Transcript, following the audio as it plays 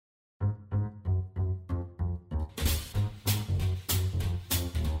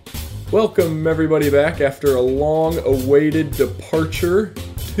Welcome everybody back after a long-awaited departure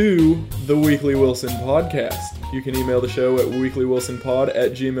to the Weekly Wilson podcast. You can email the show at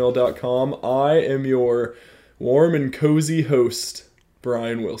weeklywilsonpod@gmail.com. I am your warm and cozy host,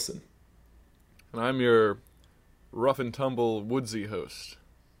 Brian Wilson. And I'm your rough and tumble woodsy host,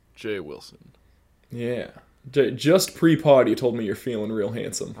 Jay Wilson. Yeah. Just pre-pod you told me you're feeling real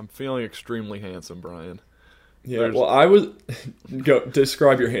handsome. I'm feeling extremely handsome, Brian. Yeah, well, I was... Go,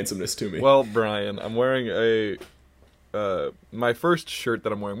 describe your handsomeness to me. Well, Brian, I'm wearing my first shirt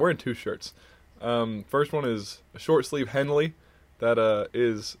that I'm wearing two shirts. First one is a short sleeve Henley that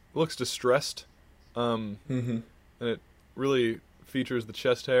looks distressed. And it really features the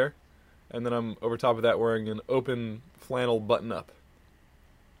chest hair. And then I'm, over top of that, wearing an open flannel button-up.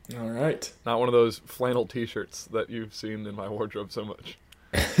 All right. Not one of those flannel t-shirts that you've seen in my wardrobe so much.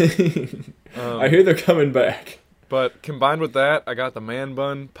 I hear they're coming back. But combined with that, I got the man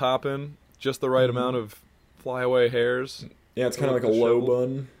bun popping, just the right amount of flyaway hairs. Yeah, it's kind of like a low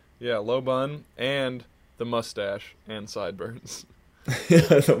bun. Yeah, low bun, and the mustache and sideburns. Yeah,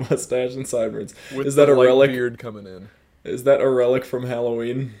 the mustache and sideburns. With is that the a relic? Beard coming in. Is that a relic from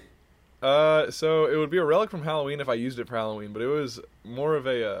Halloween? So it would be a relic from Halloween if I used it for Halloween, but it was more of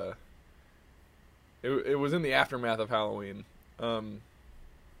a. It was in the aftermath of Halloween.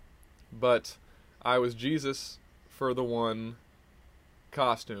 But I was Jesus for the one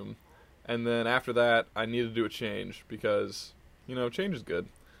costume, and then after that I needed to do a change because, change is good.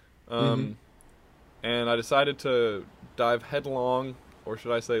 And I decided to dive headlong, or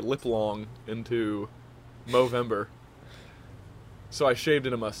should I say lip-long, into Movember. So I shaved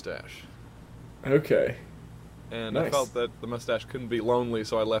in a mustache. Okay. And nice. I felt that the mustache couldn't be lonely,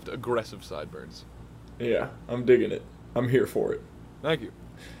 so I left aggressive sideburns. Yeah, I'm digging it. I'm here for it. Thank you.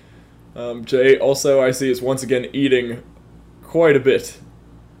 Jay, also I see, is once again eating quite a bit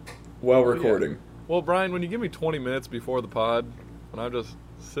while recording. Yeah. Well, Brian, when you give me 20 minutes before the pod, when I'm just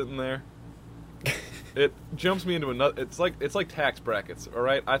sitting there, it jumps me into another. It's like tax brackets, all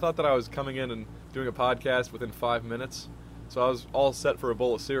right? I thought that I was coming in and doing a podcast within 5 minutes, so I was all set for a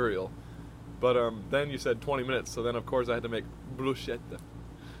bowl of cereal. But then you said 20 minutes, so then of course I had to make bruschetta.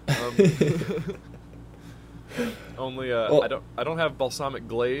 Only well, I don't have balsamic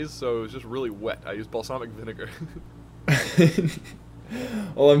glaze, so it was just really wet. I used balsamic vinegar.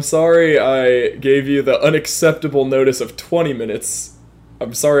 Well, I'm sorry I gave you the unacceptable notice of 20 minutes.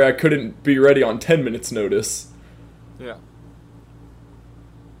 I'm sorry I couldn't be ready on 10 minutes notice. Yeah.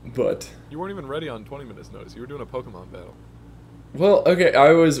 But you weren't even ready on 20 minutes notice. You were doing a Pokemon battle. Well, okay,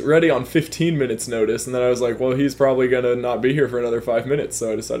 I was ready on 15 minutes notice, and then I was like, well, he's probably gonna not be here for another 5 minutes,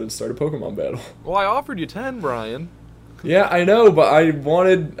 so I decided to start a Pokemon battle. Well, I offered you 10, Brian. Yeah, I know, but I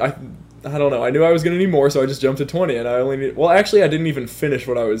don't know, I knew I was gonna need more, so I just jumped to 20, and actually, I didn't even finish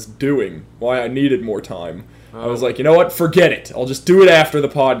what I was doing, why I needed more time. I was like, you know what, forget it, I'll just do it after the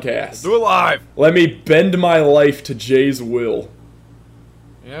podcast. Do it live! Let me bend my life to Jay's will.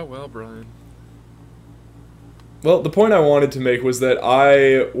 Yeah, well, Brian. Well, the point I wanted to make was that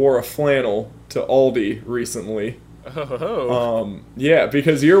I wore a flannel to Aldi recently. Oh. Yeah,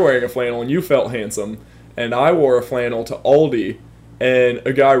 because you're wearing a flannel and you felt handsome, and I wore a flannel to Aldi, and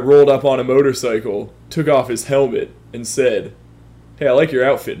a guy rolled up on a motorcycle, took off his helmet, and said, "Hey, I like your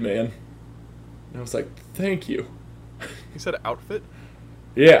outfit, man." And I was like, "Thank you." He said outfit?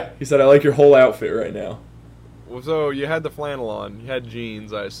 Yeah, he said, "I like your whole outfit right now." Well, so you had the flannel on, you had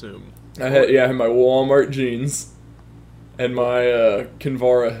jeans, I assume. I had my Walmart jeans and my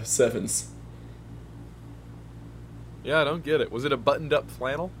Kinvara 7s. Yeah, I don't get it. Was it a buttoned-up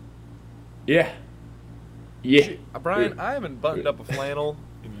flannel? Yeah. Yeah. See, Brian, I haven't buttoned up a flannel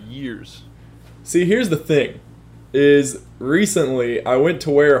in years. See, here's the thing, is recently I went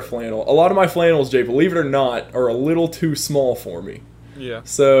to wear a flannel. A lot of my flannels, Jay, believe it or not, are a little too small for me. Yeah.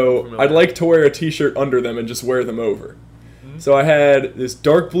 So I'd like to wear a t-shirt under them and just wear them over. So I had this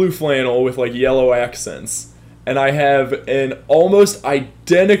dark blue flannel with like yellow accents, and I have an almost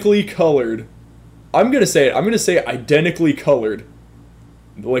identically colored, I'm gonna say identically colored,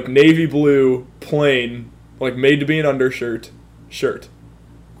 like navy blue, plain, like made to be an undershirt, shirt.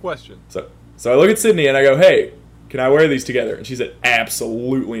 Question. So I look at Sydney and I go, "Hey, can I wear these together?" And she said,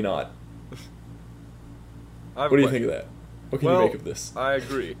 "Absolutely not." What do you think of that? What can you make of this? I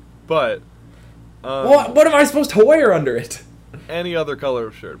agree, but what am I supposed to wear under it? Any other color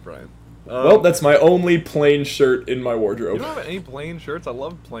of shirt, Brian. Well, that's my only plain shirt in my wardrobe. You don't have any plain shirts? I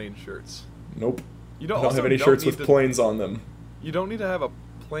love plain shirts. Nope. I don't have any shirts with plains on them. You don't need to have a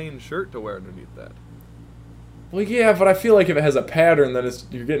plain shirt to wear underneath that. Well, yeah, but I feel like if it has a pattern, then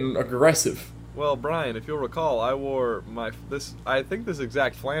you're getting aggressive. Well, Brian, if you'll recall, I wore I think this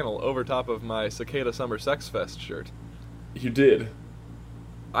exact flannel over top of my Cicada Summer Sex Fest shirt. You did.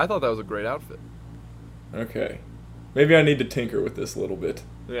 I thought that was a great outfit. Okay. Maybe I need to tinker with this a little bit.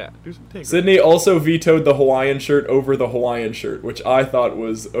 Yeah, do some tinkering. Sydney also vetoed the Hawaiian shirt over the Hawaiian shirt, which I thought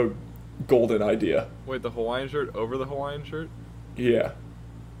was a golden idea. Wait, the Hawaiian shirt over the Hawaiian shirt? Yeah.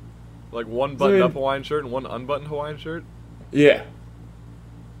 Like one buttoned-up Hawaiian shirt and one unbuttoned Hawaiian shirt? Yeah.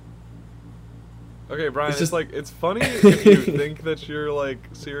 Okay, Brian, It's it's funny if you think that you're, like,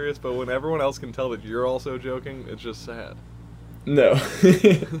 serious, but when everyone else can tell that you're also joking, it's just sad. No.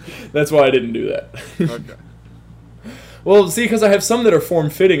 That's why I didn't do that. Okay. Well, see, because I have some that are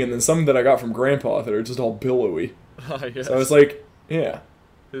form-fitting and then some that I got from Grandpa that are just all billowy. Yes. So I was like, yeah.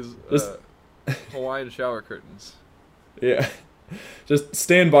 His Just... Hawaiian shower curtains. Yeah. Just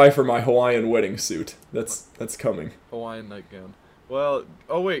stand by for my Hawaiian wedding suit. That's coming. Hawaiian nightgown. Well,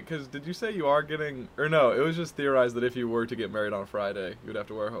 oh wait, because did you say you are getting... Or no, it was just theorized that if you were to get married on Friday, you would have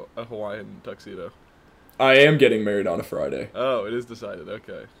to wear a Hawaiian tuxedo. I am getting married on a Friday. Oh, it is decided,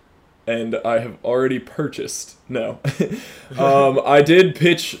 okay. And I have already purchased... No. I did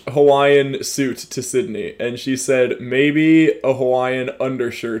pitch Hawaiian suit to Sydney, and she said maybe a Hawaiian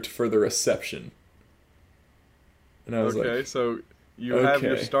undershirt for the reception. And I was like... Okay, so you have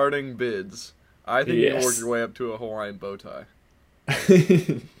your starting bids. I think you can work your way up to a Hawaiian bow tie.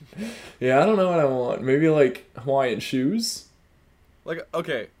 Yeah, I don't know what I want. Maybe, like, Hawaiian shoes? Like,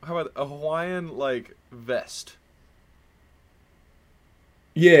 okay, how about a Hawaiian, like, vest?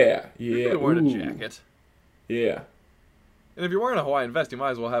 Yeah. You're wearing a jacket. Yeah. And if you're wearing a Hawaiian vest, you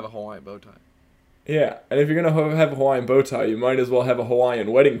might as well have a Hawaiian bow tie. Yeah, and if you're going to have a Hawaiian bow tie, you might as well have a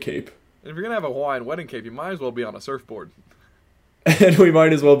Hawaiian wedding cape. And if you're going to have a Hawaiian wedding cape, you might as well be on a surfboard. And we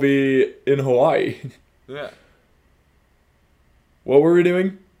might as well be in Hawaii. Yeah. What were we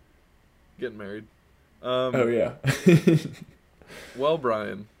doing? Getting married. Oh, yeah. Well,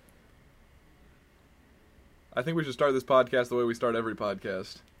 Brian, I think we should start this podcast the way we start every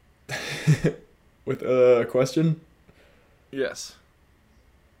podcast. With a question? Yes.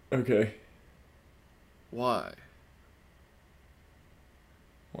 Okay. Why?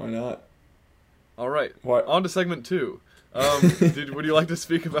 Why not? All right. Why? On to segment 2. Would you like to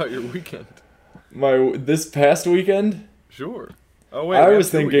speak about your weekend? This past weekend? Sure. Oh wait, I we was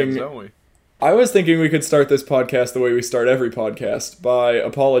have 2 thinking. weekends, don't we? I was thinking we could start this podcast the way we start every podcast, by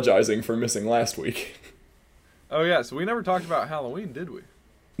apologizing for missing last week. Oh yeah, so we never talked about Halloween, did we?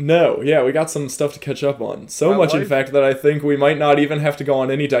 No, yeah, we got some stuff to catch up on. So much, in fact, that I think we might not even have to go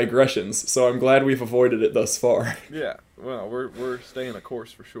on any digressions, so I'm glad we've avoided it thus far. Yeah, well, we're staying a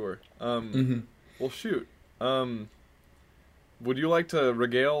course for sure. Well, shoot. Would you like to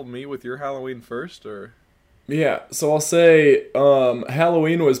regale me with your Halloween first, or...? Yeah, so I'll say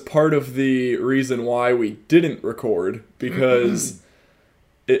Halloween was part of the reason why we didn't record, because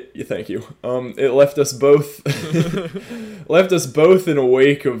thank you. It left us both in a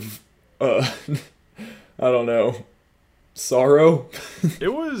wake of I don't know, sorrow.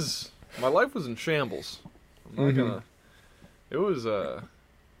 My life was in shambles. I'm not gonna. It was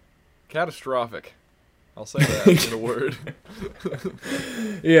catastrophic. I'll say that in a word.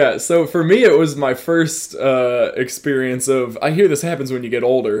 Yeah, so for me it was my first experience of, I hear this happens when you get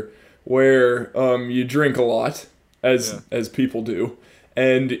older, where you drink a lot, as people do,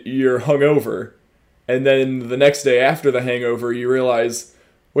 and you're hungover, and then the next day after the hangover you realize,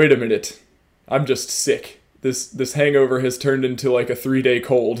 wait a minute, I'm just sick. This hangover has turned into like a 3-day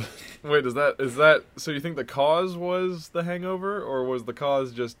cold. Wait, is that so you think the cause was the hangover, or was the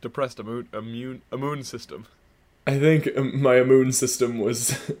cause just depressed immune system? I think my immune system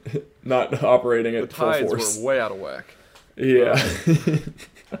was not operating at full force. The tides were way out of whack. Yeah.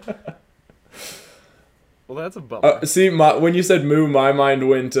 Well, that's a bummer. See, when you said moo, my mind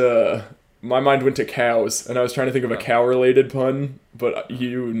went to cows, and I was trying to think of a cow-related pun, but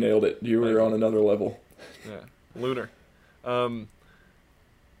you nailed it. You were on another level. Yeah, lunar.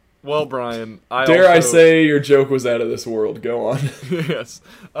 Well, Brian, I say your joke was out of this world. Go on. Yes.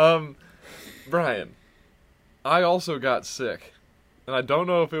 Brian, I also got sick. And I don't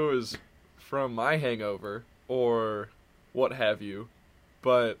know if it was from my hangover or what have you,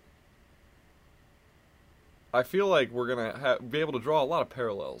 but I feel like we're going to be able to draw a lot of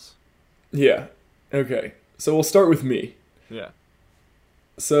parallels. Yeah. Okay. So we'll start with me. Yeah.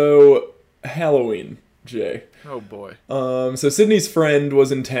 So, Halloween, Jay. Oh boy. So Sydney's friend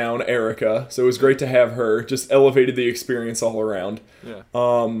was in town, Erica, so it was great to have her. Just elevated the experience all around. Yeah.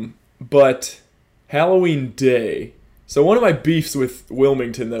 But Halloween Day. So one of my beefs with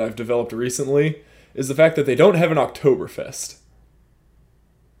Wilmington that I've developed recently is the fact that they don't have an Oktoberfest.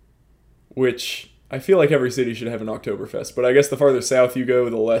 which I feel like every city should have an Oktoberfest, but I guess the farther south you go,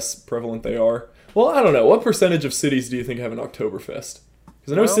 the less prevalent they are. Well, I don't know. What percentage of cities do you think have an Oktoberfest?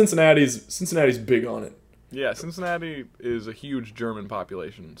 Because I know Cincinnati's big on it. Yeah, Cincinnati is a huge German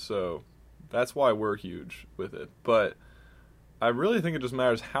population, so that's why we're huge with it. But I really think it just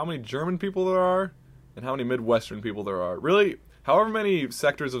matters how many German people there are and how many Midwestern people there are. Really, however many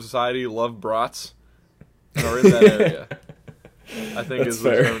sectors of society love brats and are in that area, I think is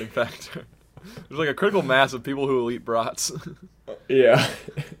the determining factor. There's like a critical mass of people who will eat brats. Yeah.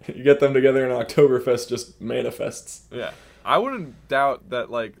 You get them together and Oktoberfest just manifests. Yeah. I wouldn't doubt that,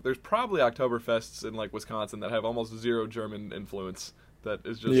 like, there's probably Oktoberfests in, like, Wisconsin that have almost zero German influence. That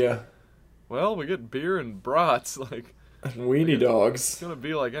is just, well, we get beer and brats, like. Weenie dogs. It's going to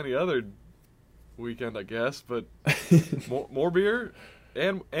be like any other weekend, I guess, but more beer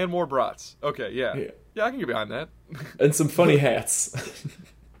and more brats. Okay, yeah. Yeah, I can get behind that. And some funny hats.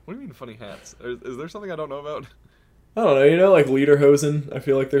 What do you mean funny hats? Is there something I don't know about? I don't know. You know, like lederhosen? I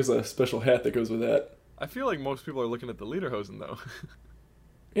feel like there's a special hat that goes with that. I feel like most people are looking at the lederhosen, though.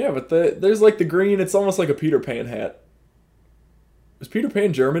 Yeah, but there's like the green. It's almost like a Peter Pan hat. Was Peter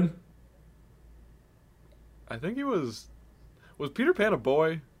Pan German? I think he was... Was Peter Pan a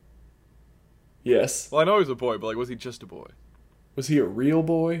boy? Yes. Well, I know he was a boy, but like, was he just a boy? Was he a real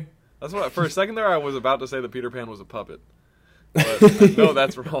boy? That's what. For a second there, I was about to say that Peter Pan was a puppet. But no,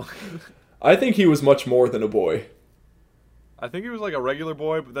 that's wrong. I think he was much more than a boy. I think he was like a regular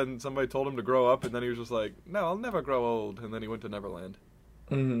boy, but then somebody told him to grow up, and then he was just like, no, I'll never grow old. And then he went to Neverland.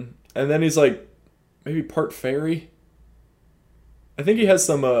 Mm-hmm. And then he's like, maybe part fairy? I think he has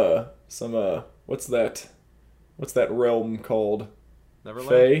some what's that realm called? Neverland?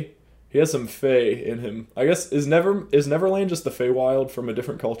 Fae? He has some Fae in him. I guess, is Neverland just the Feywild from a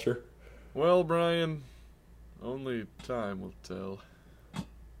different culture? Well, Brian, only time will tell.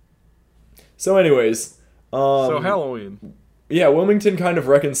 So anyways... so Halloween. Yeah, Wilmington kind of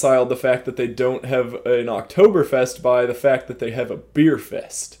reconciled the fact that they don't have an Oktoberfest by the fact that they have a beer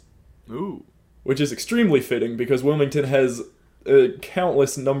fest. Ooh. Which is extremely fitting because Wilmington has a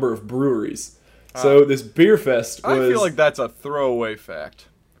countless number of breweries. So this beer fest was... I feel like that's a throwaway fact.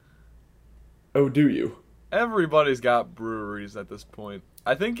 Oh, do you? Everybody's got breweries at this point.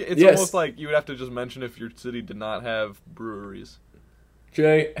 I think it's almost like you would have to just mention if your city did not have breweries.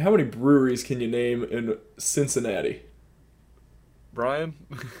 Jay, how many breweries can you name in Cincinnati? Brian?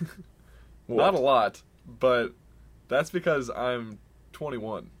 Not a lot, but that's because I'm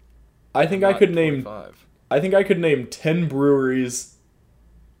 21. I think I could name 10 breweries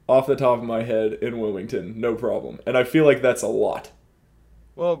off the top of my head in Wilmington, no problem. And I feel like that's a lot.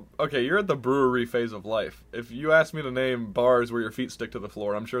 Well, okay, you're at the brewery phase of life. If you ask me to name bars where your feet stick to the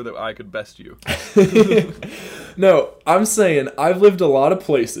floor, I'm sure that I could best you. No, I'm saying I've lived a lot of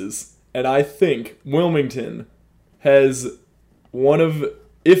places, and I think Wilmington has one of,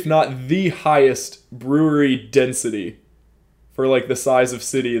 if not the highest brewery density for like the size of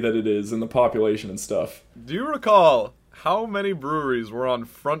city that it is and the population and stuff. Do you recall how many breweries were on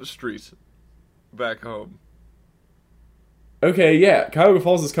Front Street back home? Okay, yeah, Cuyahoga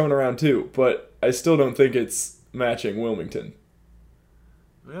Falls is coming around too, but I still don't think it's matching Wilmington.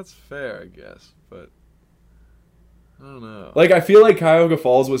 That's fair, I guess, but I don't know. Like, I feel like Cuyahoga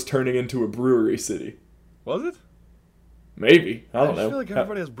Falls was turning into a brewery city. Was it? Maybe. I don't know. I feel like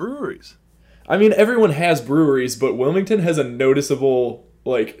everybody has breweries. I mean, everyone has breweries, but Wilmington has a noticeable,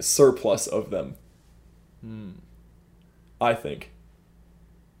 like, surplus of them. I think.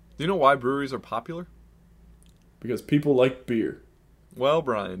 Do you know why breweries are popular? Because people like beer. Well,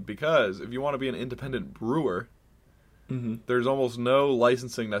 Brian, because if you want to be an independent brewer, there's almost no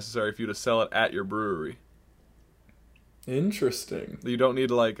licensing necessary for you to sell it at your brewery. Interesting. You don't need,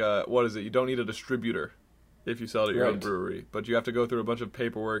 like, you don't need a distributor if you sell it at your own brewery. But you have to go through a bunch of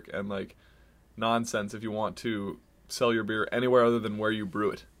paperwork and, like, nonsense if you want to sell your beer anywhere other than where you brew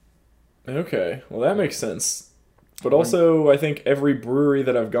it. Okay, well, that makes sense. But also, I think every brewery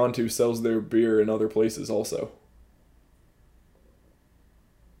that I've gone to sells their beer in other places also.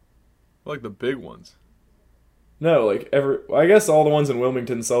 Like the big ones. No, like I guess all the ones in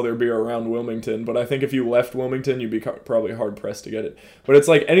Wilmington sell their beer around Wilmington, but I think if you left Wilmington, you'd be probably hard-pressed to get it. But it's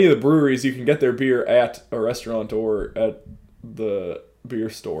like any of the breweries, you can get their beer at a restaurant or at the beer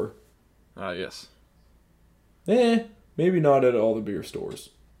store. Yes. Maybe not at all the beer stores.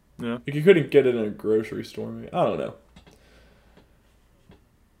 Yeah. Like you couldn't get it in a grocery store, maybe. I don't know.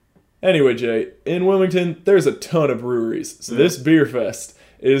 Anyway, Jay, in Wilmington, there's a ton of breweries. So this beer fest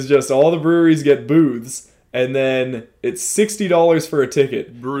is just all the breweries get booths, and then it's $60 for a ticket.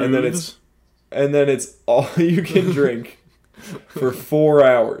 And then it's all you can drink for 4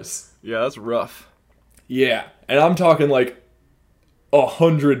 hours. Yeah, that's rough. Yeah, and I'm talking like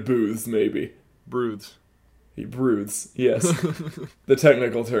 100 booths, maybe. Broods. Brooths, yes. The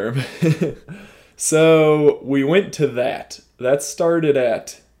technical term. So we went to that. That started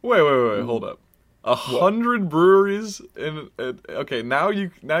at... Wait, hold up. 100 breweries in okay, now you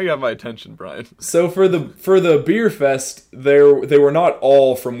have my attention, Brian. So for the beer fest, they were not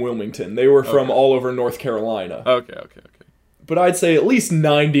all from Wilmington. They were from all over North Carolina. Okay. But I'd say at least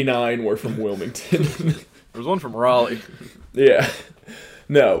 99 were from Wilmington. There was one from Raleigh. Yeah.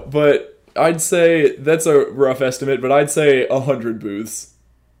 No, but I'd say that's a rough estimate, but I'd say 100 booths.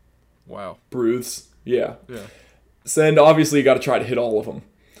 Wow. Booths. Yeah. Yeah. And obviously you got to try to hit all of them.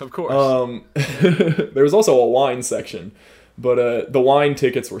 Of course. There was also a wine section, but the wine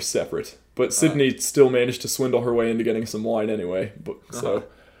tickets were separate. But Sydney still managed to swindle her way into getting some wine anyway. So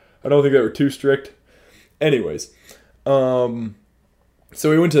I don't think they were too strict. Anyways, so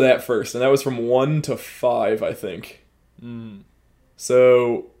we went to that first, and that was from 1 to 5, I think.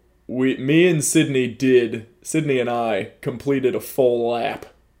 So me and Sydney and I completed a full lap.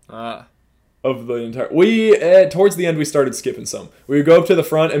 Of the entire... towards the end, we started skipping some. We would go up to the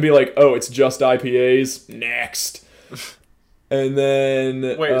front and be like, oh, it's just IPAs. Next. And then...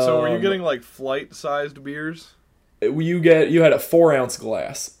 Wait, so were you getting, like, flight-sized beers? You had a 4-ounce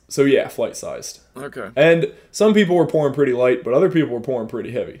glass. So, yeah, flight-sized. Okay. And some people were pouring pretty light, but other people were pouring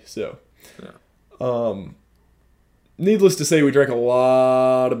pretty heavy, so... Yeah. Needless to say, we drank a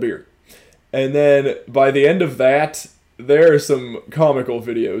lot of beer. And then, by the end of that... There are some comical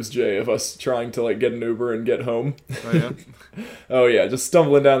videos, Jay, of us trying to like get an Uber and get home. Oh, yeah? Oh, yeah, just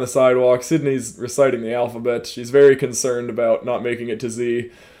stumbling down the sidewalk. Sydney's reciting the alphabet. She's very concerned about not making it to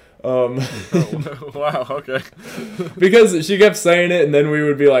Z. Oh, wow, okay. Because she kept saying it, and then we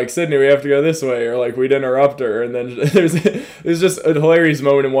would be like, Sydney, we have to go this way, or like we'd interrupt her. And then there's just a hilarious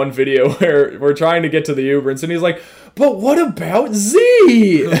moment in one video where we're trying to get to the Uber, and Sydney's like, but what about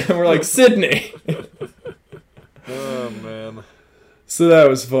Z? And we're like, Sydney. Oh, man. So that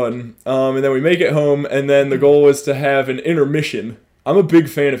was fun. And then we make it home, and then the goal was to have an intermission. I'm a big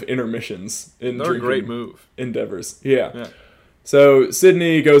fan of intermissions in They're drinking a great move. endeavors. Yeah. So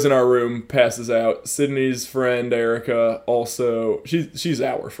Sydney goes in our room, passes out. Sydney's friend Erica also, she's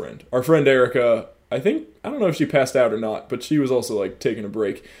our friend. Our friend Erica, I don't know if she passed out or not, but she was also like taking a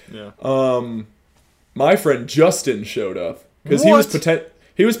break. Yeah. My friend Justin showed up because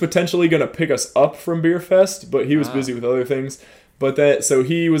he was potentially going to pick us up from Beer Fest, but he was busy with other things. So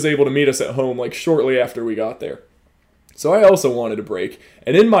he was able to meet us at home like shortly after we got there. So I also wanted a break.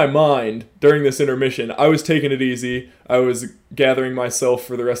 And in my mind, during this intermission, I was taking it easy. I was gathering myself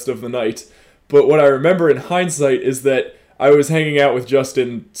for the rest of the night. But what I remember in hindsight is that I was hanging out with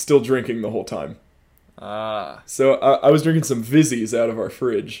Justin, still drinking the whole time. So I was drinking some Vizzies out of our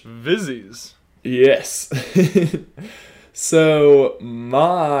fridge. Vizzies? Yes. So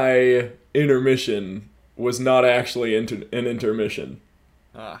my intermission was not actually an intermission.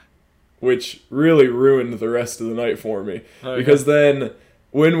 Which really ruined the rest of the night for me. Because then,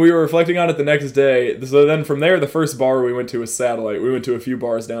 when we were reflecting on it the next day, so then from there, the first bar we went to was Satellite. We went to a few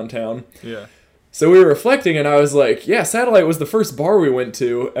bars downtown. Yeah. So we were reflecting, and I was like, yeah, Satellite was the first bar we went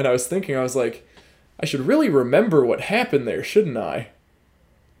to, and I was like, I should really remember what happened there, shouldn't I?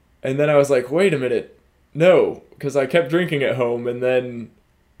 And then I was like, wait a minute, no, because I kept drinking at home, and then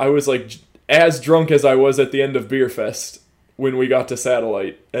I was like as drunk as I was at the end of Beer Fest when we got to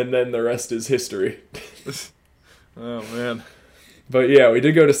Satellite, and then the rest is history. Oh, man. But yeah, we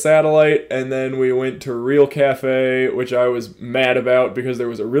did go to Satellite, and then we went to Real Cafe, which I was mad about because there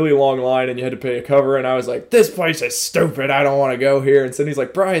was a really long line and you had to pay a cover, and I was like, this place is stupid, I don't want to go here. And Sydney's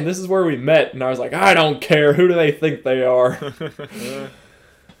like, Brian, this is where we met. And I was like, I don't care, who do they think they are?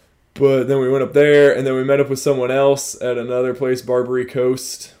 But then we went up there, and then we met up with someone else at another place, Barbary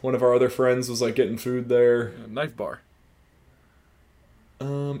Coast. One of our other friends was like getting food there. Knife Bar.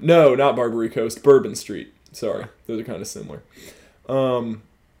 No, not Barbary Coast, Bourbon Street. Sorry, those are kind of similar.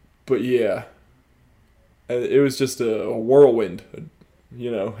 But yeah, it was just a whirlwind. You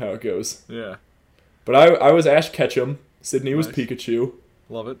know how it goes. Yeah. But I was Ash Ketchum. Sydney was Nice. Pikachu.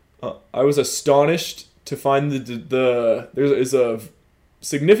 Love it. I was astonished to find there's a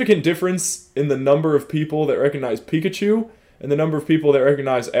significant difference in the number of people that recognize Pikachu and the number of people that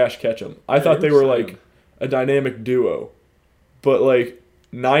recognize Ash Ketchum. I thought they were like a dynamic duo, but like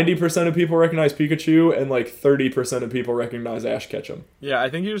 90% of people recognize Pikachu and like 30% of people recognize Ash Ketchum. Yeah, I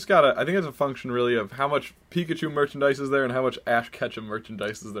think you just I think it's a function really of how much Pikachu merchandise is there and how much Ash Ketchum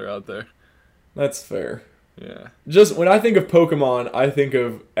merchandise is there out there. That's fair. Yeah. Just when I think of Pokemon, I think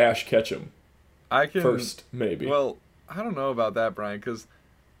of Ash Ketchum. I can first, maybe. Well, I don't know about that, Brian, because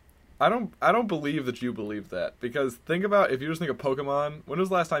I don't believe that you believe that, because think about, if you just think of Pokemon, when was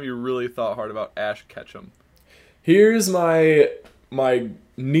the last time you really thought hard about Ash Ketchum? Here's my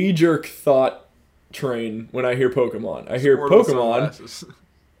knee-jerk thought train when I hear Pokemon. I hear Squirtle Pokemon. sunglasses.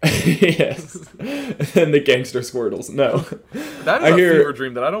 Yes. And the gangster Squirtles. No. That is a fever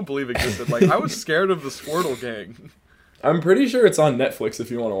dream that I don't believe existed. Like, I was scared of the Squirtle gang. I'm pretty sure it's on Netflix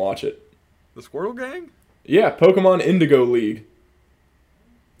if you want to watch it. The Squirtle gang? Yeah, Pokemon Indigo League.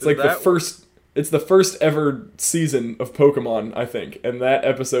 It's like it's the first ever season of Pokemon, I think, and that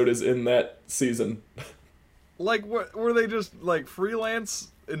episode is in that season. Like, what were they, just like freelance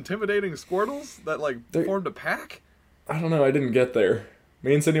intimidating Squirtles that like formed a pack? I don't know, I didn't get there.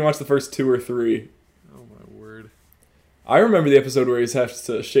 Me and Sydney watched the first 2 or 3. Oh my word. I remember the episode where he has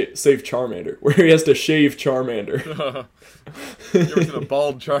to save Charmander, where he has to shave Charmander. You ever seen a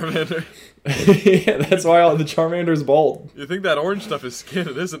bald Charmander? Yeah, that's why all the Charmander's bald. You think that orange stuff is skin?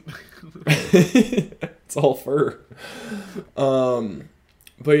 It isn't. It's all fur.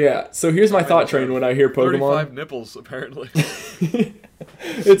 But yeah, so here's my thought train when I hear Pokemon. 35 nipples, apparently.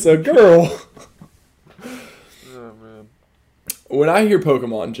 It's a girl. Oh, man. When I hear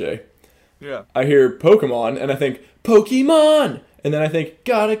Pokemon, Jay, yeah, I hear Pokemon, and I think, Pokemon! And then I think,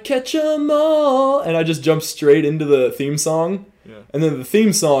 gotta catch 'em all! And I just jump straight into the theme song. yeah. And then the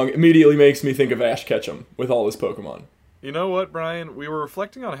theme song immediately makes me think of Ash Ketchum with all his Pokemon. You know what, Brian? We were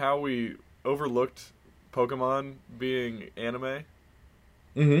reflecting on how we overlooked Pokemon being anime.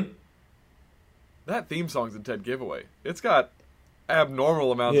 Mm-hmm. That theme song's a dead giveaway. It's got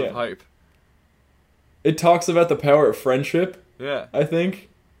abnormal amounts of hype. It talks about the power of friendship, Yeah. I think.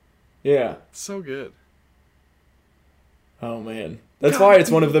 Yeah. It's so good. Oh, man. That's why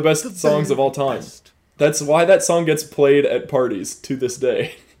it's one of the best songs of all time. Best. That's why that song gets played at parties to this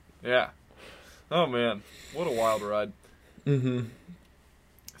day. Yeah. Oh, man. What a wild ride. Mm-hmm.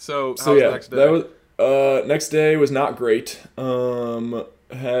 So how was the next day? That was, next day was not great. I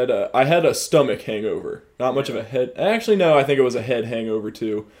had a stomach hangover. Not much of a head... Actually, no, I think it was a head hangover,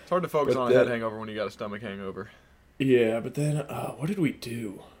 too. It's hard to focus on a head hangover when you got a stomach hangover. Yeah, but then, what did we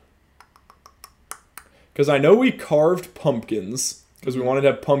do? Because I know we carved pumpkins, because we wanted to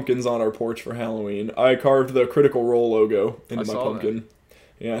have pumpkins on our porch for Halloween. I carved the Critical Role logo into my pumpkin.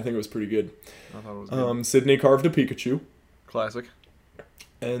 That. Yeah, I think it was pretty good. I thought it was good. Sydney carved a Pikachu. Classic.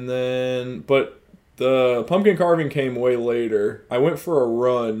 And then, but the pumpkin carving came way later. I went for a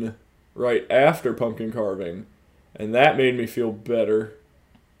run right after pumpkin carving, and that made me feel better.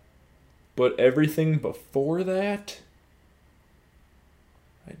 But everything before that,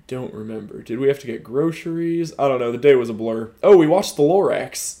 I don't remember. Did we have to get groceries? I don't know. The day was a blur. Oh, we watched The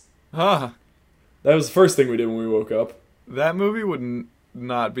Lorax. Huh. That was the first thing we did when we woke up. That movie would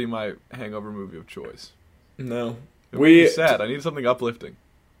not be my hangover movie of choice. No. It would be sad. I need something uplifting.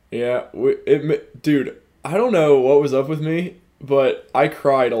 Yeah. Dude, I don't know what was up with me, but I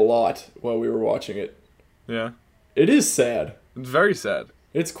cried a lot while we were watching it. Yeah. It is sad. It's very sad.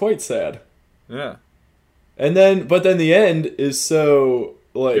 It's quite sad. Yeah. But then the end is so,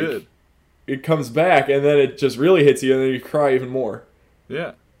 like, good. It comes back, and then it just really hits you, and then you cry even more.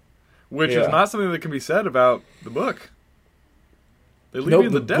 Yeah. Which is not something that can be said about the book. They leave you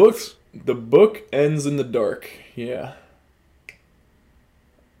in the depths. The book ends in the dark. Yeah.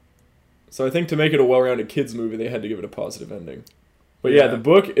 So I think to make it a well-rounded kids movie, they had to give it a positive ending. But yeah, the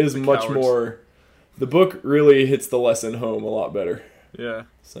book is much more... The book really hits the lesson home a lot better. Yeah.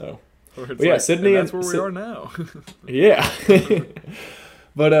 So... But yeah, Sydney and that's where we are now. Yeah.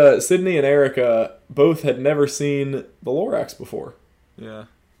 But Sydney and Erica both had never seen The Lorax before. Yeah.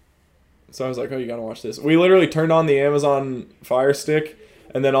 So I was like, oh, you gotta watch this. We literally turned on the Amazon Fire Stick,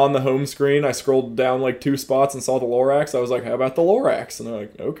 and then on the home screen, I scrolled down like 2 spots and saw The Lorax. I was like, how about The Lorax? And they're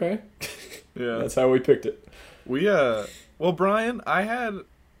like, okay. Yeah. That's how we picked it. Well, Brian, I had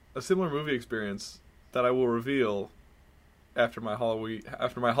a similar movie experience that I will reveal after my Halloween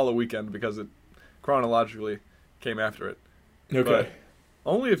weekend, because it chronologically came after it. Okay. But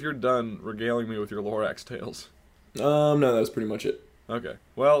only if you're done regaling me with your Lorax tales. No, that was pretty much it. Okay.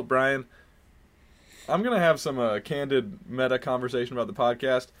 Well, Brian, I'm going to have some candid meta conversation about the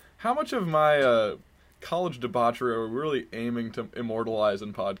podcast. How much of my college debauchery are we really aiming to immortalize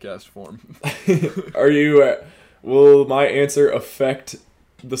in podcast form? Are you... will my answer affect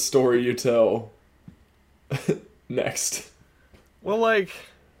the story you tell next? Well,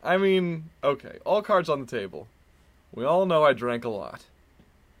 okay, all cards on the table. We all know I drank a lot.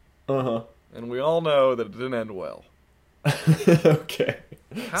 Uh-huh. And we all know that it didn't end well. Okay.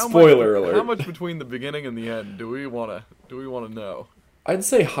 Spoiler alert. How much between the beginning and the end do we want to know? I'd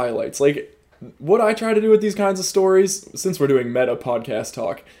say highlights. Like, what I try to do with these kinds of stories, since we're doing meta podcast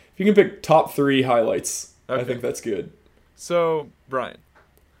talk, if you can pick top 3 highlights, I think that's good. So, Brian,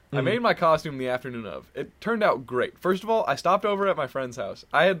 I made my costume the afternoon of. It turned out great. First of all, I stopped over at my friend's house.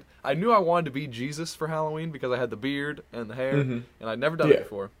 I knew I wanted to be Jesus for Halloween because I had the beard and the hair, and I'd never done it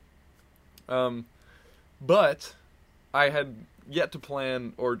before. But I had yet to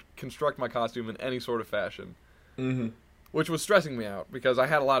plan or construct my costume in any sort of fashion, which was stressing me out because I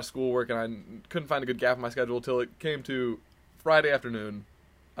had a lot of schoolwork and I couldn't find a good gap in my schedule till it came to Friday afternoon.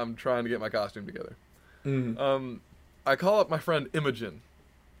 I'm trying to get my costume together. I call up my friend Imogen,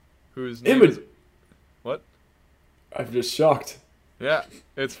 whose name is... What? I'm just shocked. Yeah,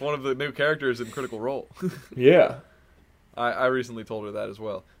 it's one of the new characters in Critical Role. Yeah. I recently told her that as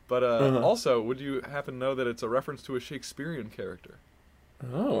well. But also, would you happen to know that it's a reference to a Shakespearean character?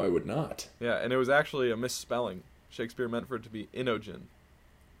 Oh, I would not. Yeah, and it was actually a misspelling. Shakespeare meant for it to be Inogen.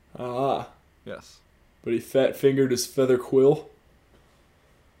 Ah. Yes. But he fat-fingered his feather quill?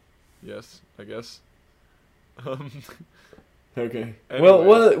 Yes, I guess. Okay. Anyway.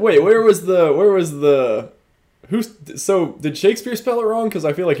 Well, wait, where was the... So, did Shakespeare spell it wrong? Because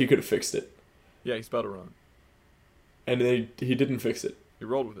I feel like he could have fixed it. Yeah, he spelled it wrong. And he didn't fix it. He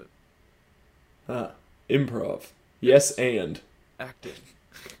rolled with it. Ah. Improv. Yes, and. Acting.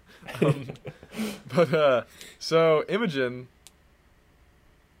 So Imogen,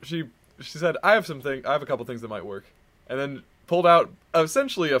 she said, I have a couple things that might work. And then pulled out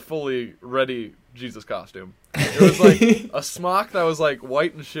essentially a fully ready Jesus costume. It was like a smock that was like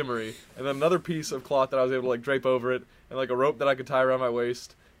white and shimmery, and then another piece of cloth that I was able to like drape over it, and like a rope that I could tie around my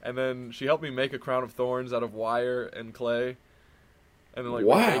waist. And then she helped me make a crown of thorns out of wire and clay. And then like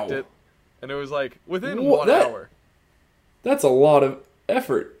baked it. And it was like within 1 hour. That's a lot of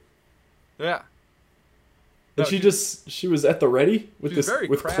effort. Yeah. And she was at the ready with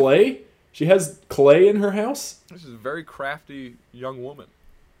crafty. clay? She has clay in her house? This is a very crafty young woman.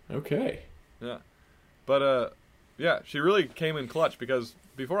 Okay. Yeah. But yeah, she really came in clutch because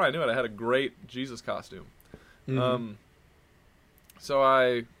before I knew it I had a great Jesus costume. So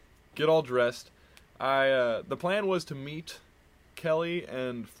I get all dressed. The plan was to meet Kelly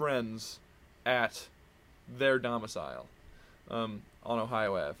and friends at their domicile on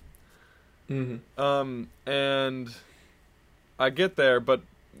Ohio Ave. And I get there, but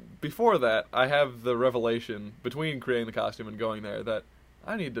before that, I have the revelation between creating the costume and going there that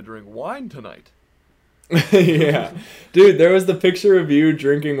I need to drink wine tonight. Yeah. Dude, there was the picture of you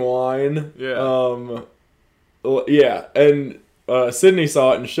drinking wine. Yeah. Yeah, and Sydney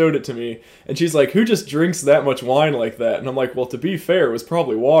saw it and showed it to me, and she's like, who just drinks that much wine like that? And I'm like, well, to be fair, it was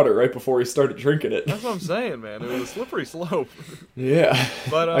probably water right before he started drinking it. That's what I'm saying, man. It was a slippery slope. Yeah.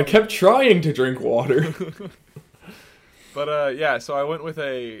 But I kept trying to drink water. But yeah, so I went with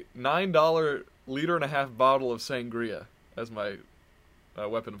a $9 liter-and-a-half bottle of sangria as my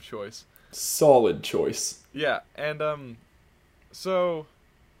weapon of choice. Solid choice. Yeah, and so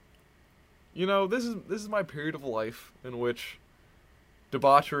you know, this is my period of life in which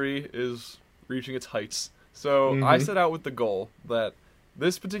debauchery is reaching its heights. So I set out with the goal that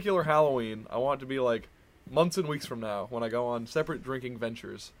this particular Halloween, I want to be like months and weeks from now when I go on separate drinking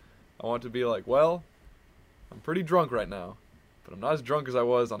ventures. I want to be like, well, I'm pretty drunk right now, but I'm not as drunk as I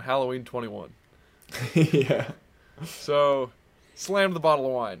was on Halloween 21. Yeah. So, slammed the bottle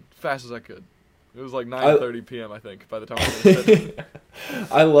of wine fast as I could. It was like 9:30 p.m. I think by the time I finished.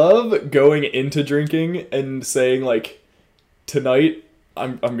 I love going into drinking and saying like, tonight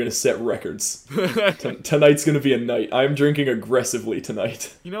I'm gonna set records. Tonight's gonna be a night. I'm drinking aggressively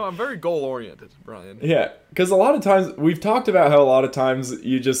tonight. You know, I'm very goal oriented, Brian. Yeah, because a lot of times we've talked about how a lot of times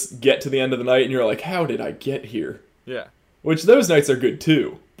you just get to the end of the night and you're like, how did I get here? Yeah. Which those nights are good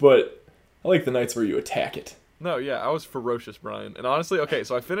too, but I like the nights where you attack it. No, yeah, I was ferocious, Brian. And honestly, okay,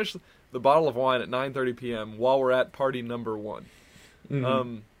 so I finished the bottle of wine at 9:30 p.m. while we're at party number 1.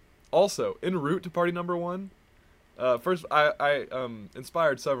 Also, en route to party number 1, first I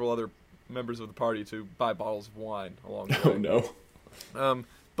inspired several other members of the party to buy bottles of wine along the way. Oh no.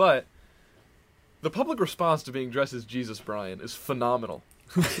 But the public response to being dressed as Jesus, Brian, is phenomenal.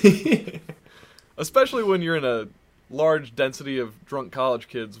 Especially when you're in a large density of drunk college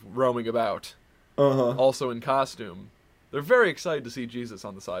kids roaming about. Also in costume. They're very excited to see Jesus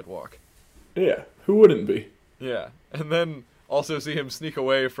on the sidewalk. Yeah, who wouldn't be? Yeah, and then also see him sneak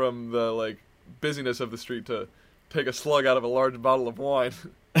away from the like busyness of the street to take a slug out of a large bottle of wine.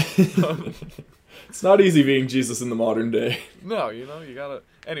 It's not easy being Jesus in the modern day. No, you know, you gotta...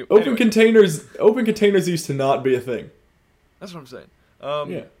 Anyway. Open containers used to not be a thing. That's what I'm saying.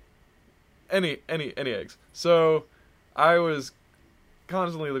 Yeah. Any eggs. So, I was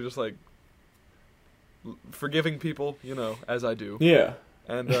constantly just like forgiving people, as I do. Yeah.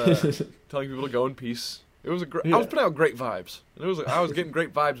 And telling people to go in peace. It was Yeah. I was putting out great vibes. And I was getting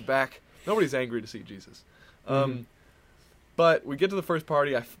great vibes back. Nobody's angry to see Jesus. But we get to the first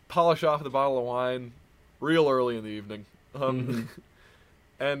party. I polish off the bottle of wine real early in the evening. And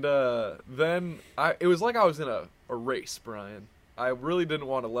then it was like I was in a race, Brian. I really didn't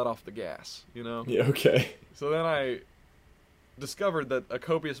want to let off the gas, Yeah, okay. So then I discovered that a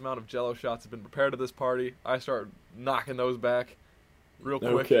copious amount of Jell-O shots had been prepared at this party. I started knocking those back real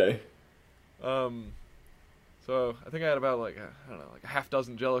quick. Okay. So I think I had about like a half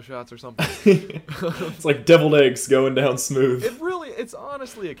dozen Jell-O shots or something. It's like deviled eggs going down smooth. It's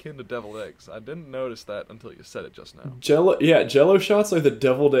honestly akin to deviled eggs. I didn't notice that until you said it just now. Jell-O shots are the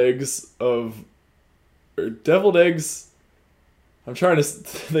deviled eggs deviled eggs. I'm trying to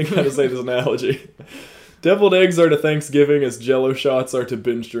think how to say this analogy. Deviled eggs are to Thanksgiving as Jell-O shots are to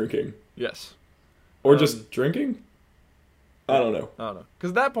binge drinking. Yes. Or just drinking? I don't know.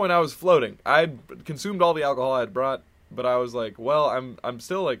 Because at that point I was floating. I'd consumed all the alcohol I had brought, but I was like, well, I'm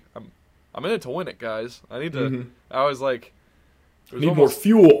still like, I'm in it to win it, guys. I need to, I was like... Need more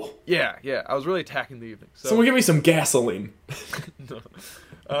fuel. Yeah. I was really attacking the evening. So, Someone give me some gasoline.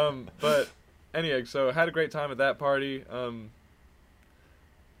 But anyway, so I had a great time at that party.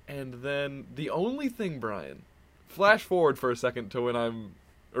 And then the only thing, Brian, flash forward for a second to when I'm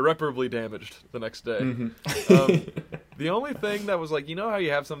irreparably damaged the next day. The only thing that was like, how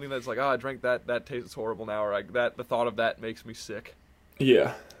you have something that's like, I drank that tastes horrible now, or the thought of that makes me sick.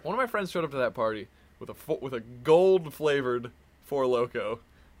 Yeah. One of my friends showed up to that party with a gold flavored Four Loko.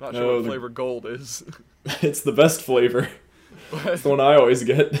 Not sure what flavor gold is. It's the best flavor. It's the one I always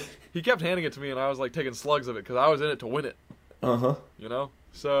get. He kept handing it to me, and I was like taking slugs of it because I was in it to win it.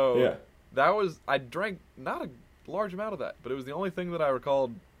 So yeah. I drank not a large amount of that, but it was the only thing that I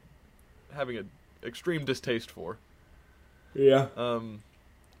recalled having an extreme distaste for. Yeah.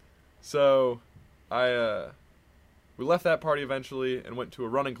 So we left that party eventually and went to a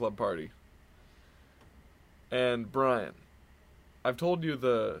running club party. And Brian, I've told you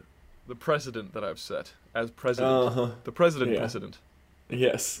the precedent that I've set as president. The president.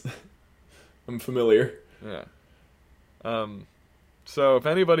 Yes. I'm familiar. Yeah. So if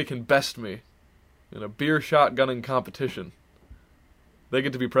anybody can best me in a beer shotgunning competition, they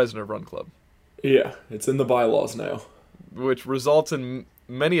get to be president of Run Club. Yeah, it's in the bylaws now. Which results in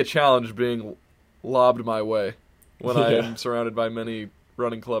many a challenge being lobbed my way when I am surrounded by many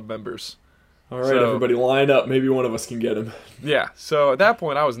running club members. All right, everybody line up. Maybe one of us can get him. Yeah, so at that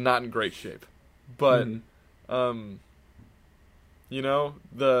point I was not in great shape. But,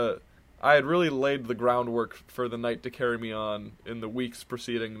 I had really laid the groundwork for the night to carry me on in the weeks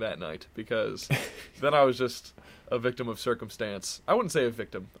preceding that night, because then I was just a victim of circumstance. I wouldn't say a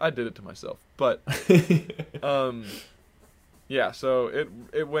victim. I did it to myself. But, yeah, so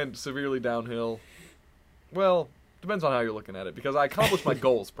it went severely downhill. Well, depends on how you're looking at it, because I accomplished my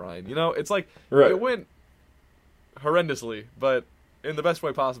goals, Brian. It's like, It went horrendously, but in the best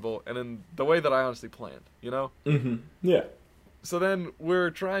way possible, and in the way that I honestly planned, Yeah. So then we're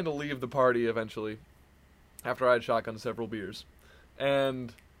trying to leave the party eventually, after I had shotgunned several beers.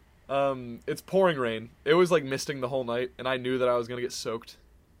 And it's pouring rain. It was like misting the whole night, and I knew that I was going to get soaked.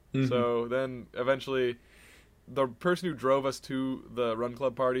 So then eventually the person who drove us to the Run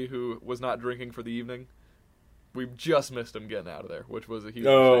Club party, who was not drinking for the evening, we just missed him getting out of there, which was a huge mistake.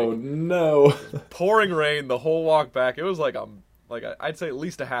 Oh, no. Pouring rain the whole walk back. It was like I'd say at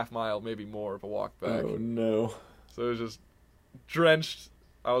least a half mile, maybe more of a walk back. Oh, no. So it was just drenched.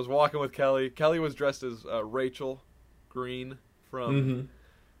 I was walking with Kelly. Kelly was dressed as Rachel Green from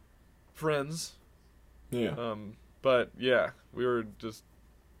Friends. Yeah. But yeah, we were just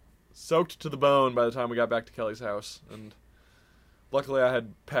soaked to the bone by the time we got back to Kelly's house, and luckily I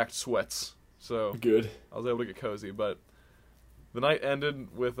had packed sweats, so good. I was able to get cozy. But the night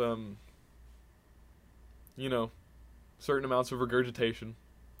ended with certain amounts of regurgitation.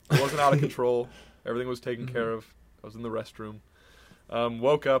 It wasn't out of control. Everything was taken care of. I was in the restroom.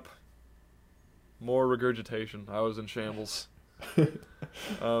 Woke up. More regurgitation. I was in shambles.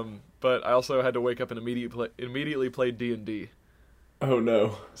 But I also had to wake up and immediately play D&D. Oh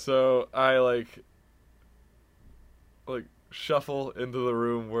no. So I like shuffle into the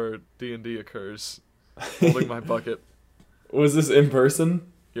room where D&D occurs, holding my bucket. Was this in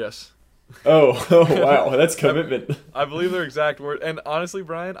person? Yes. Oh wow, that's commitment. I believe their exact word. And honestly,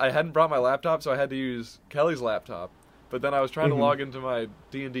 Brian, I hadn't brought my laptop, so I had to use Kelly's laptop. But then I was trying to log into my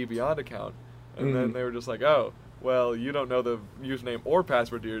D&D Beyond account, and then they were just like, "Oh, well, you don't know the username or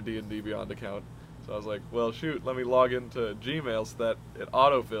password to your D&D Beyond account." So I was like, "Well, shoot, let me log into Gmail so that it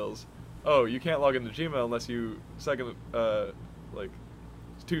autofills." oh, you can't log into Gmail unless you like,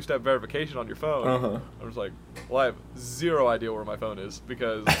 two-step verification on your phone. Uh-huh. I was like, well, I have zero idea where my phone is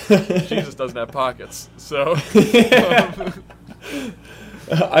because Jesus doesn't have pockets. So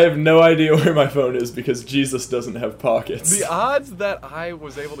I have no idea where my phone is because Jesus doesn't have pockets. the odds that I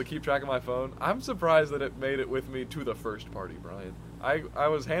was able to keep track of my phone, I'm surprised that it made it with me to the first party, Brian. I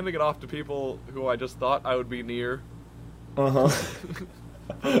was handing it off to people who I just thought I would be near. Uh-huh.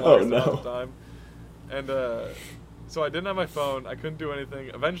 Oh no. time. And so I didn't have my phone. I couldn't do anything.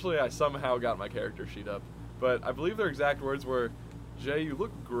 Eventually, I somehow got my character sheet up. But I believe their exact words were, "Jay, you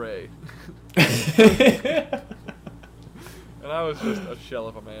look gray." And I was just a shell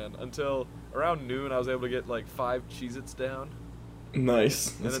of a man until around noon. I was able to get like 5 Cheez-Its down. Nice.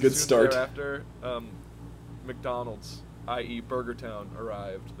 That's and a then good soon start. Thereafter, McDonald's, i.e. Burgertown,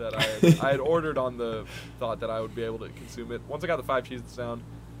 arrived. That I had ordered on the thought that I would be able to consume it. Once I got the 5 Cheez-Its down,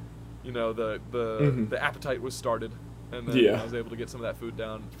 you know, the appetite was started, and then I was able to get some of that food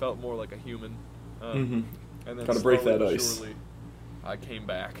down. Felt more like a human. And then Gotta break that slowly but ice. surely, I came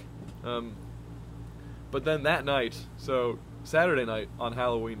back. But then that night, so Saturday night on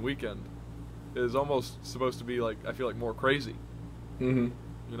Halloween weekend, is almost supposed to be like, I feel like, more crazy. You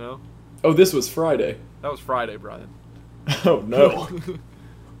know? Oh, this was Friday. That was Friday, Brian. Oh, no.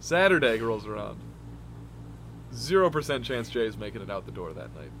 Saturday rolls around. 0% chance Jay's making it out the door that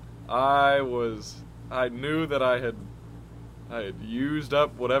night. I knew that I had used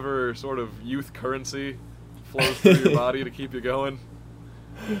up whatever sort of youth currency flows through your body to keep you going.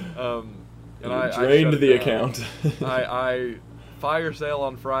 And I drained shut the it down. account. I fire sale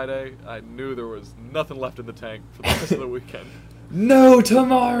on Friday. I knew there was nothing left in the tank for the rest of the weekend. No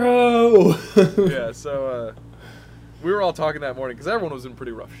tomorrow! Yeah, so we were all talking that morning because everyone was in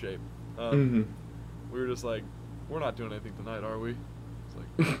pretty rough shape. We were just like, we're not doing anything tonight, are we?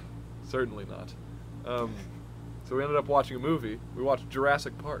 It's like, certainly not. So we ended up watching a movie. We watched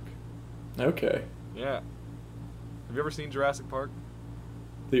Jurassic Park. Okay. Yeah. Have you ever seen Jurassic Park?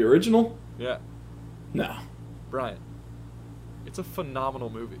 The original? Yeah. No. Brian, it's a phenomenal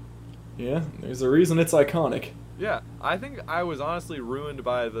movie. Yeah, there's a reason it's iconic. Yeah, I think I was honestly ruined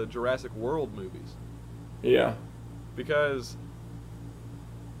by the Jurassic World movies. Yeah. Because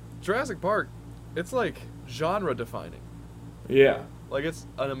Jurassic Park, it's like genre defining. Yeah. Like, it's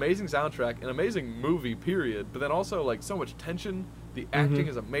an amazing soundtrack, an amazing movie, period, but then also, like, so much tension. The acting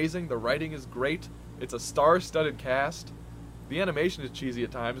is amazing. The writing is great. It's a star-studded cast. The animation is cheesy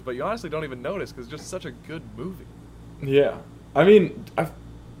at times, but you honestly don't even notice because it's just such a good movie. Yeah. I mean,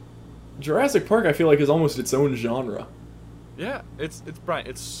 Jurassic Park, I feel like, is almost its own genre. Yeah, it's Brian,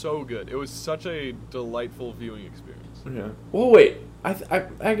 it's so good. It was such a delightful viewing experience. Yeah. Well, wait. I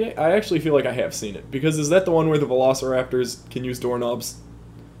actually feel like I have seen it, because is that the one where the Velociraptors can use doorknobs?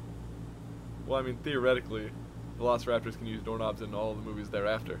 Well, I mean, theoretically, Velociraptors can use doorknobs in all the movies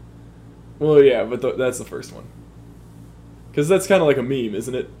thereafter. Well, yeah, but that's the first one. Because that's kind of like a meme,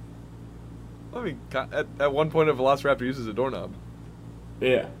 isn't it? I mean, at one point, a Velociraptor uses a doorknob.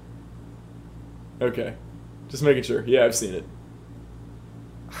 Yeah. Okay. Just making sure. Yeah, I've seen it.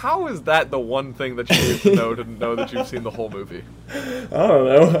 How is that the one thing that you need to know that you've seen the whole movie? I don't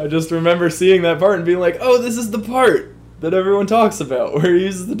know. I just remember seeing that part and being like, oh, this is the part that everyone talks about, where he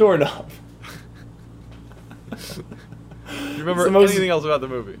uses the doorknob. Do you remember anything else about the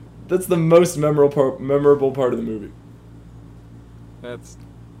movie? That's the most memorable part of the movie. That's...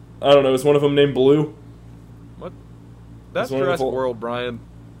 I don't know. Is one of them named Blue? What? That's Is one of Jurassic the World, Brian.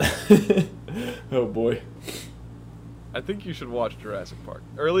 Oh, boy. I think you should watch Jurassic Park.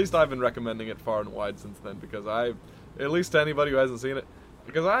 Or at least I've been recommending it far and wide since then, because at least to anybody who hasn't seen it,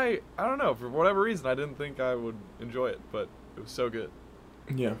 because I don't know, for whatever reason, I didn't think I would enjoy it, but it was so good.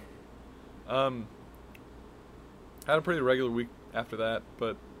 Yeah. Had a pretty regular week after that,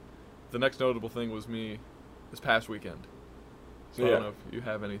 but the next notable thing was me this past weekend. So I don't know if you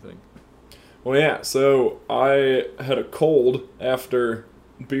have anything. Well, yeah, so I had a cold after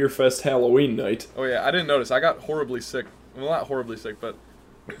Beer Fest Halloween night. Oh yeah, I didn't notice. I got horribly sick. Well, not horribly sick, but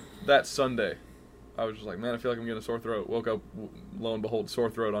that Sunday, I was just like, man, I feel like I'm getting a sore throat. Woke up, lo and behold, sore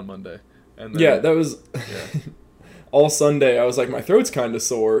throat on Monday. And then, yeah, that was... all Sunday, I was like, my throat's kind of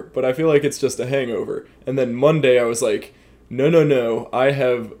sore, but I feel like it's just a hangover. And then Monday, I was like, no, I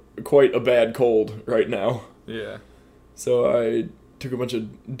have quite a bad cold right now. Yeah. So I took a bunch of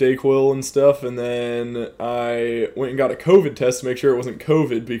Dayquil and stuff, and then I went and got a COVID test to make sure it wasn't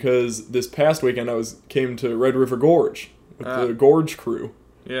COVID, because this past weekend I came to Red River Gorge with the Gorge crew.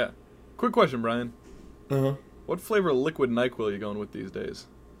 Yeah. Quick question, Brian. Uh-huh. What flavor liquid NyQuil are you going with these days?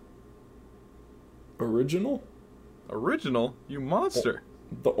 Original? Original? You monster.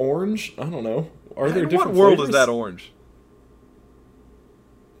 The orange? I don't know. Are there different What world flavors? is that orange?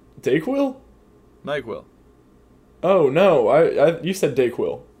 Dayquil? NyQuil. Oh no, you said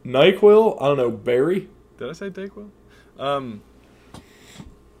Dayquil. NyQuil? I don't know. Berry? Did I say Dayquil?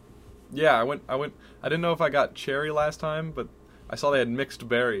 Yeah, I didn't know if I got cherry last time, but I saw they had mixed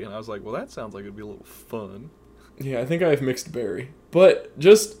berry, and I was like, well, that sounds like it'd be a little fun. Yeah, I think I have mixed berry. But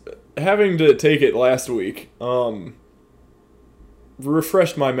just having to take it last week,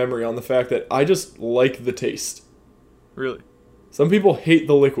 refreshed my memory on the fact that I just like the taste. Really? Some people hate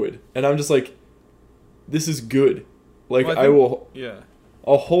the liquid, and I'm just like, this is good. Like, well, yeah.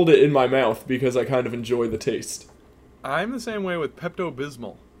 I'll hold it in my mouth because I kind of enjoy the taste. I'm the same way with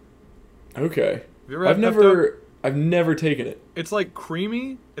Pepto-Bismol. Okay. Have you ever had Pepto? I've never taken it. It's like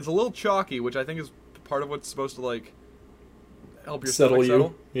creamy. It's a little chalky, which I think is part of what's supposed to like help your stomach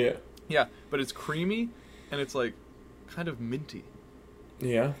settle. Yeah. Yeah, but it's creamy and it's like kind of minty.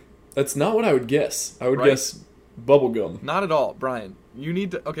 Yeah. That's not what I would guess. I would guess bubblegum. Not at all, Brian. You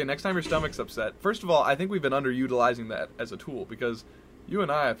need to... Okay, next time your stomach's upset... First of all, I think we've been underutilizing that as a tool, because you and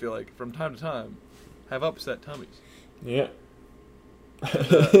I feel like, from time to time, have upset tummies. Yeah.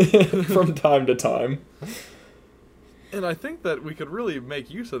 From time to time. And I think that we could really make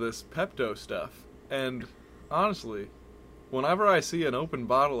use of this Pepto stuff. And, honestly, whenever I see an open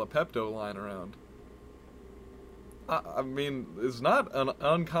bottle of Pepto lying around... I mean, it's not an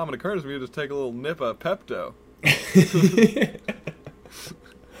uncommon occurrence for me to just take a little nip of Pepto.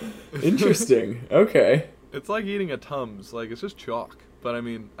 Interesting. Okay. It's like eating a Tums. Like, it's just chalk. But, I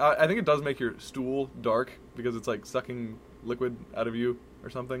mean, I think it does make your stool dark because it's, like, sucking liquid out of you or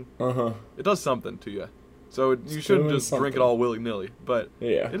something. Uh-huh. It does something to you. So you shouldn't just drink it all willy-nilly. But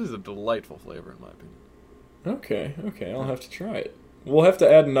yeah, it is a delightful flavor, in my opinion. Okay. I'll have to try it. We'll have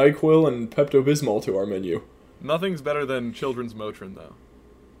to add NyQuil and Pepto-Bismol to our menu. Nothing's better than children's Motrin, though.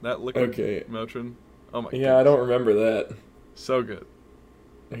 That liquid Motrin. Oh, my God. Yeah, I don't remember that. So good.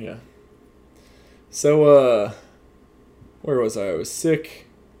 Yeah. So, where was I? I was sick.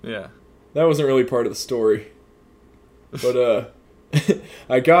 Yeah. That wasn't really part of the story. But,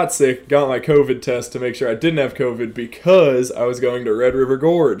 I got sick, got my COVID test to make sure I didn't have COVID because I was going to Red River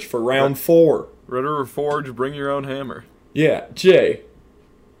Gorge for round 4. Red River Forge, bring your own hammer. Yeah, Jay.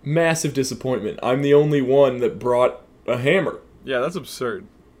 Massive disappointment. I'm the only one that brought a hammer. Yeah, that's absurd.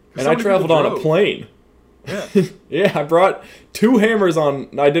 And I traveled on a plane. Yeah. Yeah, I brought 2 hammers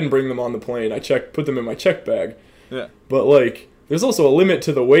on... I didn't bring them on the plane. I put them in my checked bag. Yeah. But, like, there's also a limit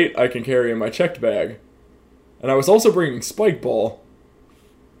to the weight I can carry in my checked bag. And I was also bringing spike ball.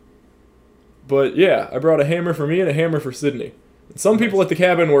 But, yeah, I brought a hammer for me and a hammer for Sydney. And some people at the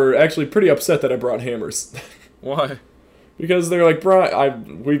cabin were actually pretty upset that I brought hammers. Why? Because they're like,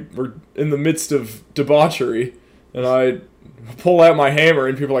 Brian, we were in the midst of debauchery, and I pull out my hammer,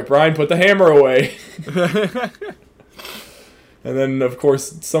 and people are like, Brian, put the hammer away. And then, of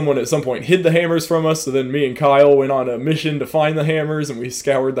course, someone at some point hid the hammers from us, so then me and Kyle went on a mission to find the hammers, and we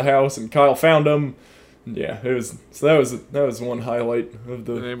scoured the house, and Kyle found them. And yeah, that was one highlight of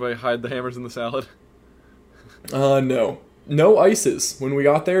the... Did anybody hide the hammers in the salad? No. No ices. When we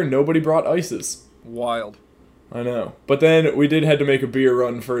got there, nobody brought ices. Wild. I know. But then we did had to make a beer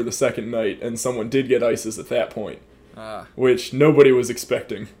run for the second night, and someone did get ices at that point. Which nobody was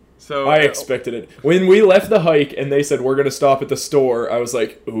expecting. So I expected it. When we left the hike and they said, we're going to stop at the store, I was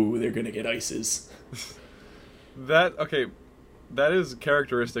like, ooh, they're going to get ices. That is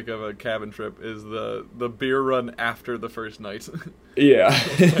characteristic of a cabin trip, is the beer run after the first night. Yeah.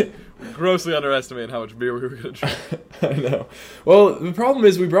 Grossly underestimated how much beer we were going to drink. I know. Well, the problem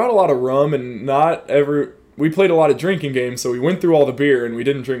is we brought a lot of rum, and we played a lot of drinking games, so we went through all the beer, and we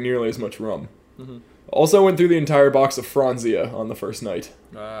didn't drink nearly as much rum. Mm-hmm. Also went through the entire box of Franzia on the first night.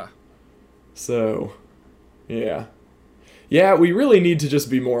 So, yeah. Yeah, we really need to just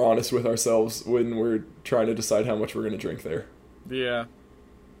be more honest with ourselves when we're trying to decide how much we're going to drink there. Yeah.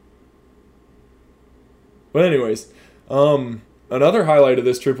 But anyways, another highlight of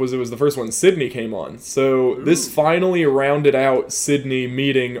this trip was it was the first one Sydney came on. So this finally rounded out Sydney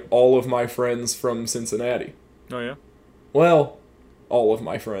meeting all of my friends from Cincinnati. Oh, yeah? Well, all of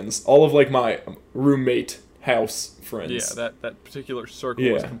my friends. All of, like, my roommate house friends. Yeah, that particular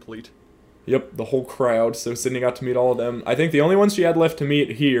circle was complete. Yep, the whole crowd. So Sydney got to meet all of them. I think the only ones she had left to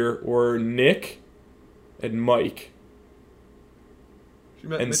meet here were Nick and Mike. She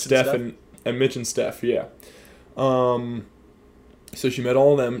met and Mitch Steph and Mitch and Steph, yeah. So she met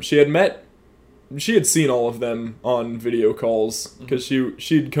all of them. She had seen all of them on video calls because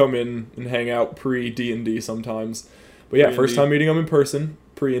she'd come in and hang out pre-D&D sometimes. But yeah, first time meeting them in person,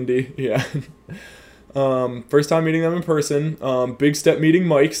 pre-D, yeah. First time meeting them in person. Big step meeting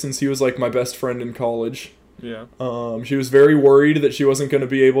Mike, since he was like my best friend in college. Yeah. She was very worried that she wasn't going to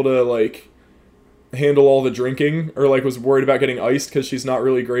be able to like handle all the drinking, or like was worried about getting iced because she's not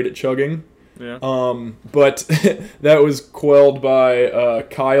really great at chugging. Yeah. But that was quelled by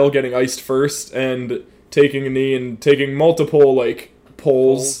Kyle getting iced first and taking a knee and taking multiple like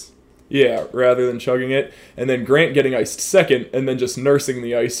pulls. Yeah, rather than chugging it. And then Grant getting iced second and then just nursing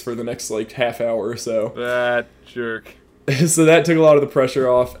the ice for the next like half hour or so. That jerk. So that took a lot of the pressure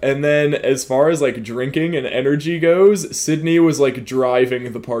off. And then as far as like drinking and energy goes, Sydney was like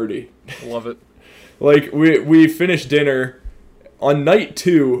driving the party. Love it. Like we finished dinner. On night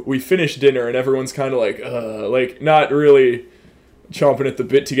 2, we finished dinner and everyone's kind of like not really chomping at the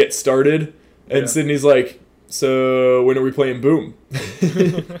bit to get started. And Sydney's like, so when are we playing Boom?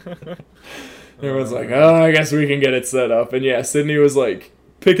 Everyone's like, oh, I guess we can get it set up. And yeah, Sydney was like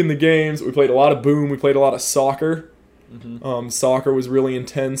picking the games. We played a lot of Boom. We played a lot of soccer. Mm-hmm. Soccer was really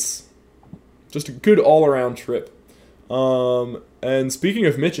intense. Just a good all-around trip. And speaking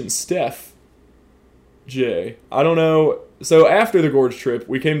of Mitch and Steph, Jay, I don't know. So after the Gorge trip,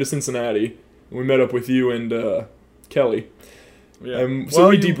 we came to Cincinnati. And we met up with you and Kelly. Yeah. So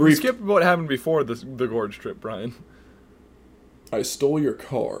we debriefed. You skipped what happened before the Gorge trip, Brian. I stole your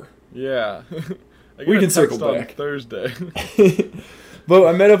car. Yeah. We can circle back. On Thursday. But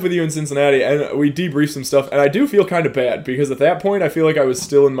I met up with you in Cincinnati, and we debriefed some stuff, and I do feel kind of bad, because at that point, I feel like I was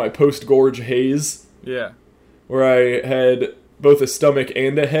still in my post-Gorge haze. Yeah. Where I had both a stomach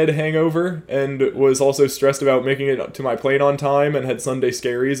and a head hangover, and was also stressed about making it to my plane on time, and had Sunday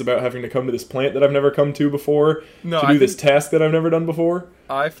scaries about having to come to this plant that I've never come to before, this task that I've never done before.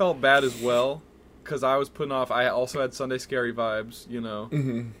 I felt bad as well, because I was putting off, I also had Sunday scary vibes, you know.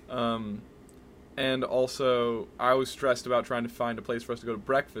 Mm-hmm. And also, I was stressed about trying to find a place for us to go to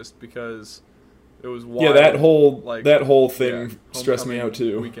breakfast, because it was wild. Yeah, that whole thing stressed me out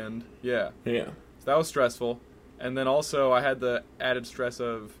too. Weekend. Yeah. Yeah. So that was stressful. And then also, I had the added stress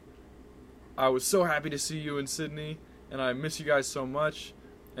of, I was so happy to see you in Sydney, and I miss you guys so much,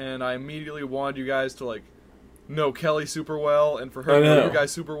 and I immediately wanted you guys to, like, know Kelly super well, and for her to know you guys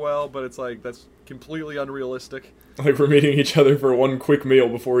super well, but it's like, that's completely unrealistic. Like, we're meeting each other for one quick meal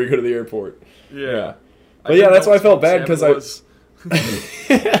before we go to the airport. Yeah. But yeah, that's why I felt bad, because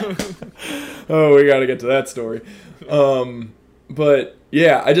Oh, we gotta get to that story. But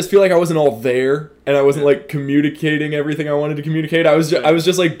yeah, I just feel like I wasn't all there, and I wasn't like communicating everything I wanted to communicate. I was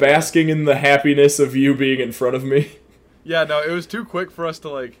just like basking in the happiness of you being in front of me. Yeah, no, it was too quick for us to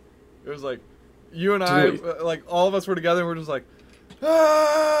like. It was like you and I, like all of us were together, and we're just like,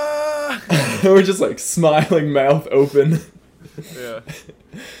 ah! We're just like smiling, mouth open. Yeah.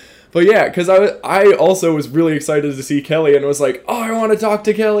 But yeah, because I also was really excited to see Kelly, and was like, oh, I want to talk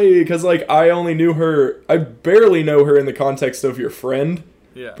to Kelly, because like I barely know her in the context of your friend.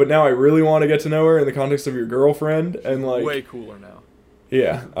 Yeah. But now I really want to get to know her in the context of your girlfriend, and like way cooler now.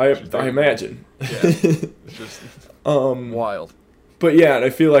 Yeah, I imagine. Yeah. It's just wild. But yeah, and I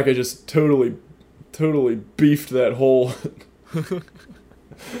feel like I just totally beefed that whole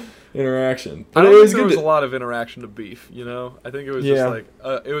interaction. But I don't think there was a lot of interaction to beef, you know? I think it was just like,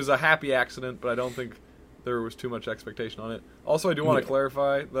 it was a happy accident, but I don't think there was too much expectation on it. Also, I do want to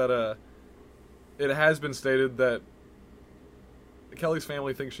clarify that it has been stated that Kelly's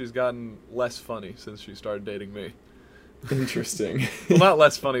family thinks she's gotten less funny since she started dating me. Interesting. Well, not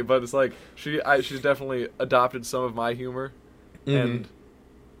less funny, but it's like she's definitely adopted some of my humor, and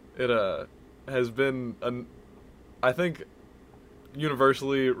it has been I think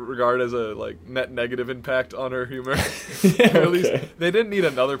universally regarded as a like net negative impact on her humor. Yeah, At least they didn't need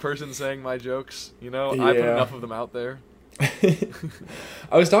another person saying my jokes, you know. I put enough of them out there.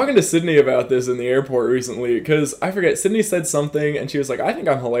 I was talking to Sydney about this in the airport recently, because I forget, Sydney said something and she was like, I think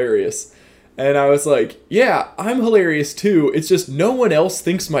I'm hilarious. And I was like, yeah, I'm hilarious too. It's just no one else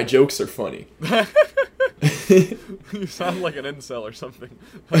thinks my jokes are funny. You sound like an incel or something.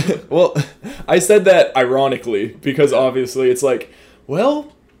 Well, I said that ironically, because obviously it's like,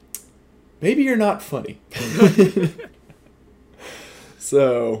 well, maybe you're not funny.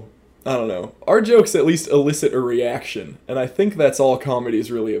 So, I don't know. Our jokes at least elicit a reaction, and I think that's all comedy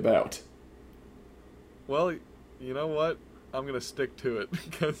is really about. Well, you know what? I'm going to stick to it.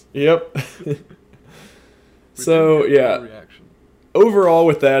 Because yep. So, yeah. Overall,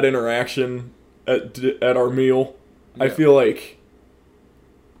 with that interaction at our meal, I feel like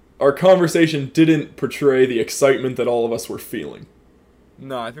our conversation didn't portray the excitement that all of us were feeling.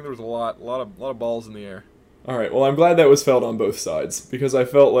 No, I think there was a lot of balls in the air. All right, well, I'm glad that was felt on both sides, because I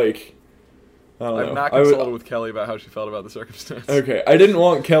felt like I don't know. I've not consulted with Kelly about how she felt about the circumstance. Okay, I didn't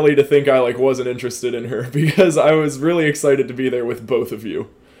want Kelly to think I like wasn't interested in her because I was really excited to be there with both of you.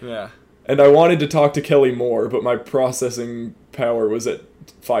 Yeah. And I wanted to talk to Kelly more, but my processing power was at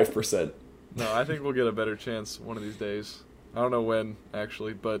 5%. No, I think we'll get a better chance one of these days. I don't know when,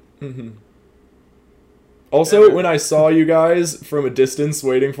 actually, but... Mm-hmm. Also, when I saw you guys from a distance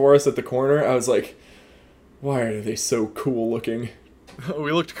waiting for us at the corner, I was like, why are they so cool looking?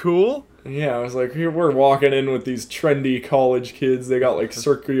 We looked cool? Yeah, I was like, here we're walking in with these trendy college kids. They got like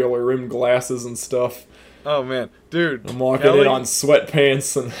circular rimmed glasses and stuff. Oh man, dude! I'm walking in on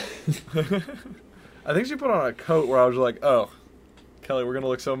sweatpants and. I think she put on a coat where I was like, "Oh, Kelly, we're gonna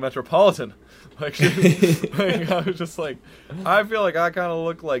look so metropolitan." Like, I was just like, I feel like I kind of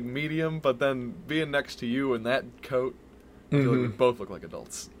look like medium, but then being next to you in that coat, I feel like we both look like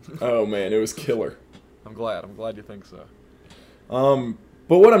adults. Oh man, it was killer. I'm glad you think so.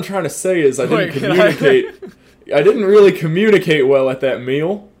 But what I'm trying to say is I didn't communicate. I didn't really communicate well at that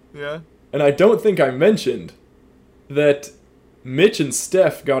meal. Yeah. And I don't think I mentioned that Mitch and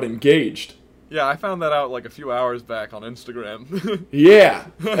Steph got engaged. Yeah, I found that out like a few hours back on Instagram. Yeah.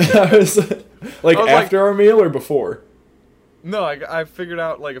 I was after our meal or before? No, I figured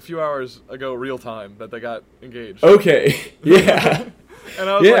out like a few hours ago real time that they got engaged. Okay. Yeah. And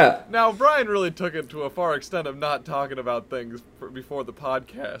I was like, now Brian really took it to a far extent of not talking about things before the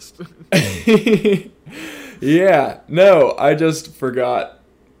podcast. Yeah. No, I just forgot.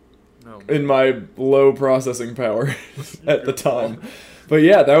 No. In my low processing power at the time. But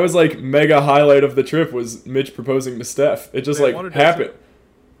yeah, that was like mega highlight of the trip was Mitch proposing to Steph. It just like happened.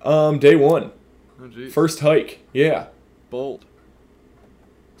 Day 1. Oh, geez. First hike. Yeah. Bold.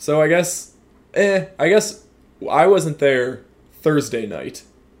 So I guess I wasn't there Thursday night,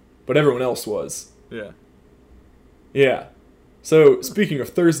 but everyone else was. Yeah. Yeah. So speaking of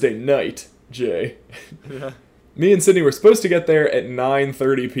Thursday night, Jay. Yeah. Me and Sydney were supposed to get there at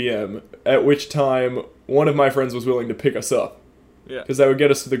 9:30 p.m., at which time one of my friends was willing to pick us up. Yeah. Because that would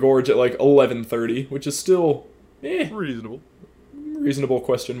get us to the gorge at like 11:30, which is still reasonable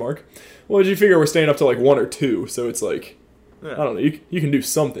question mark. Well, did you figure we're staying up till like 1 or 2, so it's like, I don't know, you can do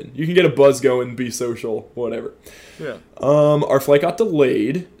something. You can get a buzz going, be social, whatever. Yeah. Our flight got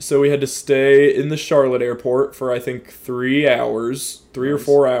delayed, so we had to stay in the Charlotte airport for I think 3 hours, 3 or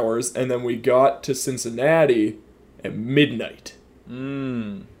 4 hours, and then we got to Cincinnati at midnight.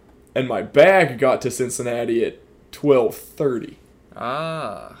 And my bag got to Cincinnati at 12:30.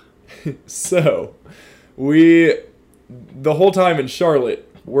 Ah. So, the whole time in Charlotte,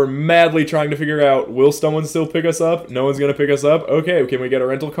 we're madly trying to figure out, will someone still pick us up? No one's going to pick us up? Okay, can we get a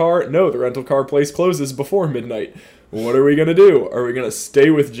rental car? No, the rental car place closes before midnight. What are we going to do? Are we going to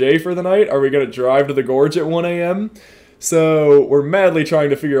stay with Jay for the night? Are we going to drive to the gorge at 1 a.m.? So, we're madly trying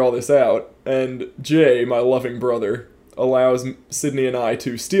to figure all this out, and Jay, my loving brother, allows Sydney and I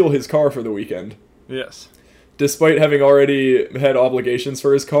to steal his car for the weekend. Yes. Despite having already had obligations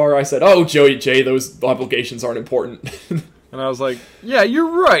for his car, I said, "Oh, Jay, those obligations aren't important." And I was like, yeah, you're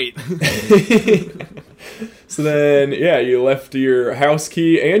right. So then, yeah, you left your house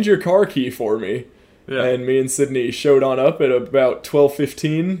key and your car key for me. Yeah. And me and Sydney showed on up at about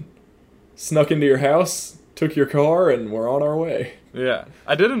 12:15, snuck into your house, took your car, and we're on our way. Yeah.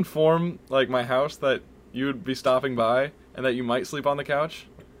 I did inform, like, my house that you would be stopping by and that you might sleep on the couch.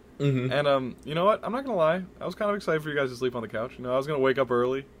 Mm-hmm. And, you know what? I'm not going to lie. I was kind of excited for you guys to sleep on the couch. You know, I was going to wake up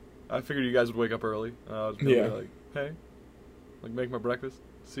early. I figured you guys would wake up early. I was going to be like, hey, like, make my breakfast.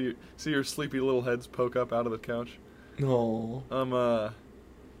 See your sleepy little heads poke up out of the couch. No.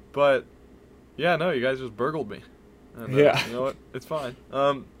 But, yeah, no, you guys just burgled me. And, yeah. You know what? It's fine.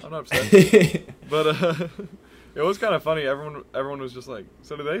 I'm not upset. But, it was kind of funny. Everyone was just like,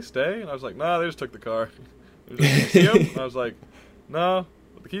 so did they stay? And I was like, nah, they just took the car. They was like, see him? And I was like, no,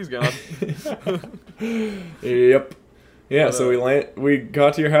 the key's gone. Yep. Yeah, but, so we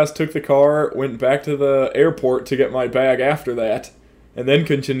got to your house, took the car, went back to the airport to get my bag after that, and then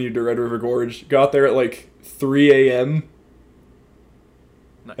continued to Red River Gorge. Got there at like 3 a.m.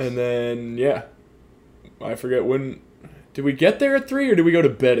 Nice. And then, yeah, I forget when. Did we get there at 3 or did we go to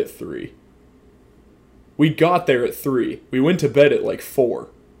bed at 3? We got there at 3. We went to bed at like 4.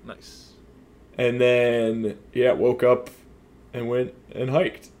 Nice. And then, yeah, woke up and went and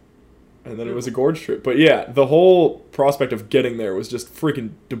hiked. And then it was a gorge trip. But yeah, the whole prospect of getting there was just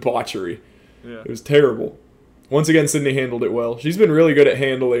freaking debauchery. Yeah. It was terrible. Once again, Sydney handled it well. She's been really good at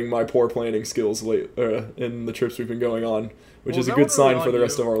handling my poor planning skills in the trips we've been going on, which is a good sign for the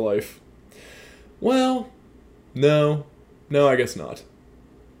rest of our life. Well, no, I guess not.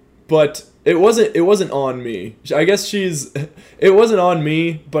 But It wasn't on me. I guess it wasn't on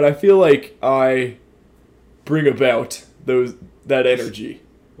me, but I feel like I bring about that energy.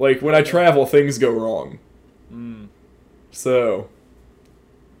 Like when I travel, things go wrong. So,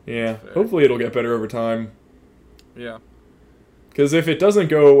 yeah, Fair. hopefully it'll get better over time. Yeah. Because if it doesn't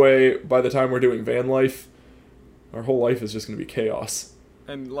go away by the time we're doing van life, our whole life is just going to be chaos.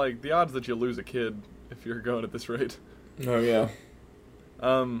 And, like, the odds that you lose a kid if you're going at this rate. Oh, yeah.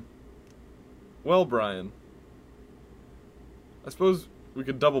 Well, Brian, I suppose we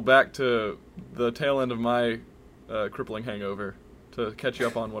could double back to the tail end of my crippling hangover to catch you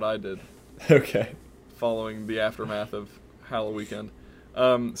up on what I did. Okay. Following the aftermath of Halloween weekend.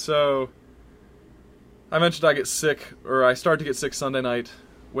 So, I mentioned I start to get sick Sunday night,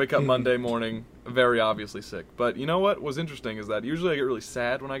 wake up Monday morning, very obviously sick. But you know what was interesting is that usually I get really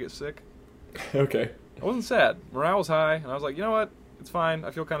sad when I get sick. Okay. I wasn't sad. Morale was high, and I was like, you know what? It's fine.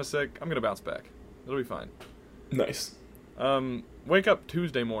 I feel kind of sick. I'm going to bounce back. It'll be fine. Nice. Wake up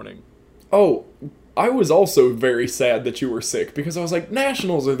Tuesday morning. Oh, I was also very sad that you were sick because I was like,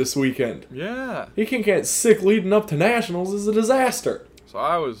 Nationals are this weekend. Yeah. You can't get sick leading up to Nationals is a disaster. So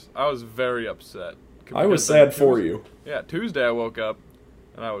I was very upset. I was sad for you. Yeah, Tuesday I woke up,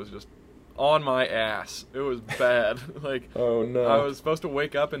 and I was just on my ass. It was bad. Like, oh no. I was supposed to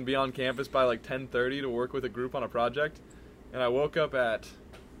wake up and be on campus by like 10:30 to work with a group on a project, and I woke up at,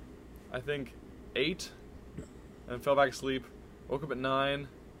 I think, 8, and fell back asleep. Woke up at 9,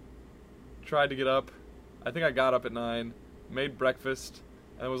 tried to get up. I think I got up at 9, made breakfast,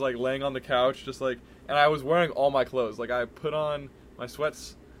 and was like laying on the couch just like, and I was wearing all my clothes. Like I put on my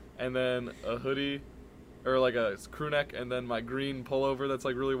sweats and then a hoodie or like a crew neck and then my green pullover that's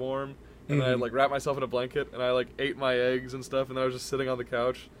like really warm. And then I like wrapped myself in a blanket and I like ate my eggs and stuff, and then I was just sitting on the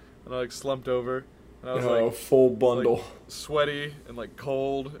couch and I like slumped over and I was like full bundle, like, sweaty and like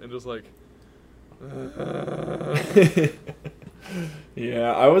cold and just like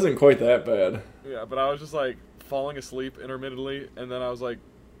yeah, I wasn't quite that bad. Yeah, but I was just like falling asleep intermittently, and then I was like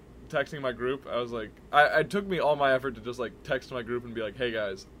texting my group. I was like, it took me all my effort to just like text my group and be like, hey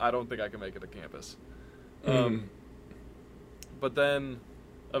guys, I don't think I can make it to campus. But then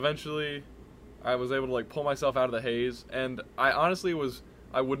eventually I was able to like pull myself out of the haze, and I honestly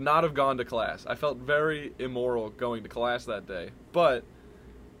I would not have gone to class. I felt very immoral going to class that day, but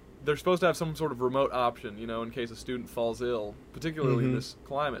they're supposed to have some sort of remote option, you know, in case a student falls ill, particularly in this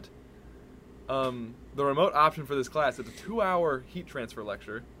climate. The remote option for this class, it's a 2-hour heat transfer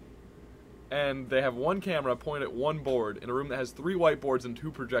lecture, and they have one camera pointed at one board in a room that has 3 whiteboards and 2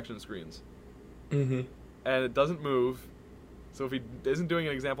 projection screens. And it doesn't move, so if he isn't doing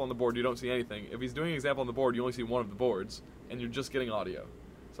an example on the board, you don't see anything. If he's doing an example on the board, you only see one of the boards, and you're just getting audio.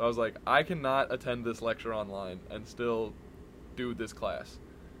 So I was like, I cannot attend this lecture online and still do this class.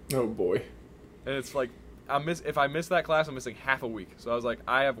 Oh boy. And it's like, if I miss that class, I'm missing half a week. So I was like,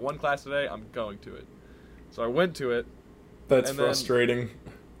 I have one class today, I'm going to it. So I went to it. That's frustrating.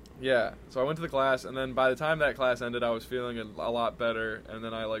 Yeah. So I went to the class, and then by the time that class ended, I was feeling a lot better. And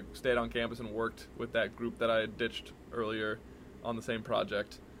then I like stayed on campus and worked with that group that I had ditched earlier on the same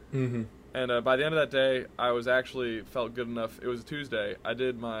project. And by the end of that day, I was actually felt good enough. It was a Tuesday. I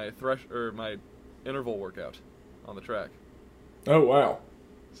did my my interval workout on the track. Oh wow.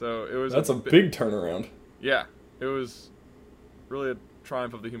 So it was. That's a big turnaround. Yeah, it was really a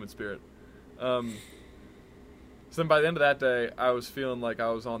triumph of the human spirit. So then by the end of that day, I was feeling like I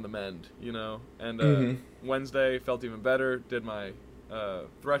was on the mend, you know. And Wednesday felt even better. Did my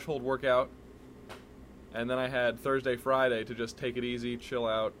threshold workout, and then I had Thursday, Friday to just take it easy, chill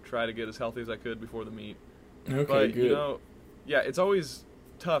out, try to get as healthy as I could before the meet. Okay, but, good. You know, yeah, it's always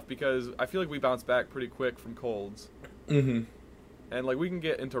tough because I feel like we bounce back pretty quick from colds. And like we can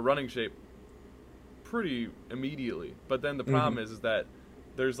get into running shape pretty immediately, but then the problem is that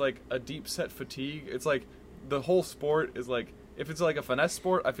there's like a deep set fatigue. It's like the whole sport is like, if it's like a finesse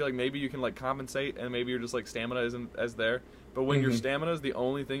sport, I feel like maybe you can like compensate and maybe you're just like stamina isn't as there. But when your stamina is the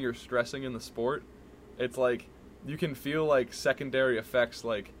only thing you're stressing in the sport, it's like you can feel like secondary effects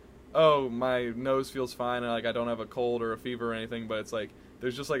like, oh, my nose feels fine and like I don't have a cold or a fever or anything, but it's like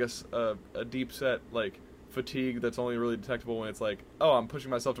there's just like a deep set like fatigue that's only really detectable when it's like, oh, I'm pushing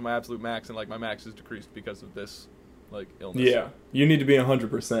myself to my absolute max and like my max is decreased because of this like illness. Yeah, you need to be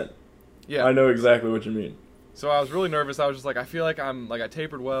 100%. Yeah, I know exactly what you mean. So I was really nervous. I was just like, I feel like I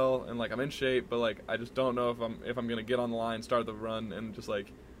tapered well and like I'm in shape, but like I just don't know if I'm gonna get on the line, start the run, and just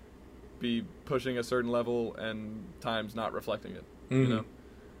like be pushing a certain level and times not reflecting it. You know.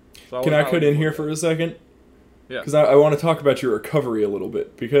 So Can I cut in here for a second? Yeah. Because I want to talk about your recovery a little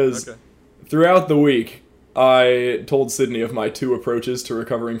bit because throughout the week, I told Sydney of my 2 approaches to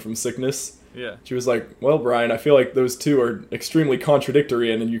recovering from sickness. Yeah. She was like, well, Brian, I feel like those 2 are extremely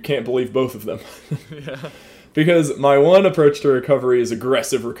contradictory and you can't believe both of them. Yeah. Because my one approach to recovery is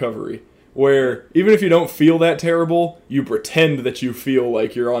aggressive recovery, where even if you don't feel that terrible, you pretend that you feel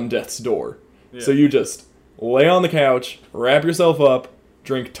like you're on death's door. Yeah. So you just lay on the couch, wrap yourself up,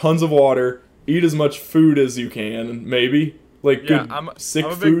 drink tons of water, eat as much food as you can, maybe. Like good sick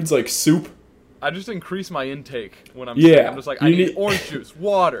foods like soup. I just increase my intake when I'm sick. I'm just like, I need orange juice,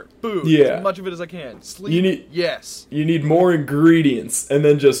 water, food, as much of it as I can. Sleep, You need more ingredients, and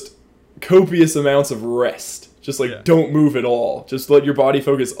then just copious amounts of rest. Just don't move at all. Just let your body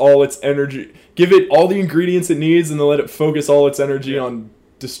focus all its energy. Give it all the ingredients it needs, and then let it focus all its energy on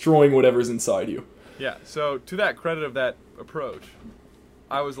destroying whatever's inside you. Yeah, so to that credit of that approach,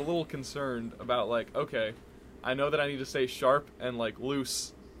 I was a little concerned about, like, okay, I know that I need to stay sharp and, like,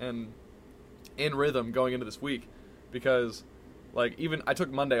 loose and in rhythm going into this week, because like even I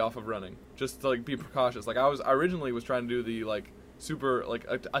took Monday off of running just to like be precautious. Like I originally was trying to do the like super like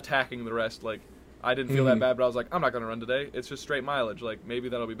attacking the rest. Like I didn't feel that bad, but I was like, I'm not gonna run today. It's just straight mileage. Like maybe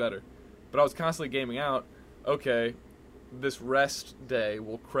that'll be better. But I was constantly gaming out. Okay, this rest day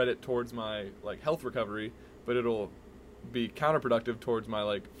will credit towards my like health recovery, but it'll be counterproductive towards my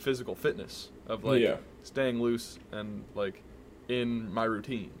like physical fitness of like staying loose and like in my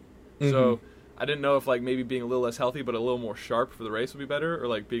routine. So I didn't know if like maybe being a little less healthy but a little more sharp for the race would be better, or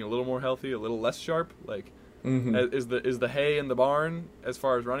like being a little more healthy, a little less sharp. Like is the hay in the barn as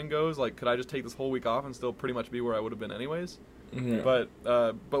far as running goes? Like could I just take this whole week off and still pretty much be where I would have been anyways? But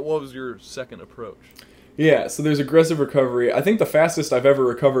what was your second approach? Yeah, so there's aggressive recovery. I think the fastest I've ever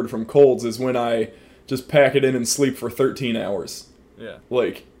recovered from colds is when I just pack it in and sleep for 13 hours. Yeah.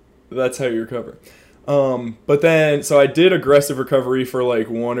 Like that's how you recover. But then, so I did aggressive recovery for like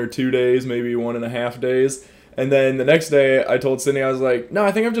 1 or 2 days, maybe 1.5 days. And then the next day I told Sydney, I was like, no,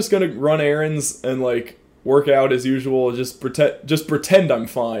 I think I'm just going to run errands and like work out as usual. Just pretend I'm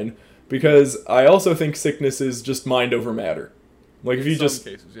fine, because I also think sickness is just mind over matter. Like if you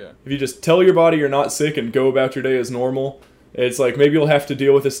just tell your body you're not sick and go about your day as normal, it's like maybe you'll have to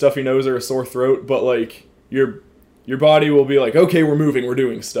deal with a stuffy nose or a sore throat, but like your body will be like, okay, we're moving, we're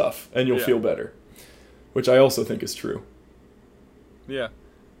doing stuff, and you'll feel better. Which I also think is true. Yeah.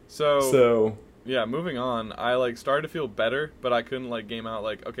 So yeah, moving on, I like started to feel better, but I couldn't like game out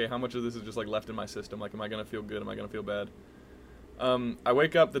like, okay, how much of this is just like left in my system? Like, am I gonna feel good? Am I gonna feel bad? I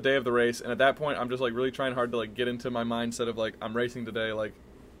wake up the day of the race, and at that point, I'm just like really trying hard to like get into my mindset of like, I'm racing today. Like,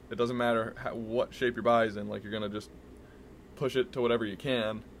 it doesn't matter what shape your body's in. Like, you're gonna just push it to whatever you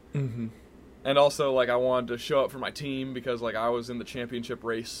can. And also, like, I wanted to show up for my team because, like, I was in the championship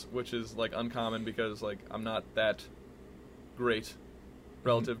race, which is, like, uncommon because, like, I'm not that great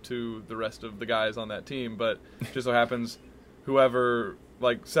relative to the rest of the guys on that team. But just so happens whoever,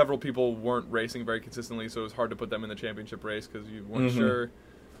 like, several people weren't racing very consistently, so it was hard to put them in the championship race because you weren't sure.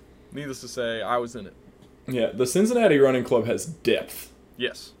 Needless to say, I was in it. Yeah, the Cincinnati Running Club has depth.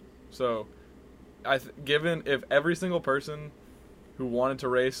 Yes. So, given if every single person who wanted to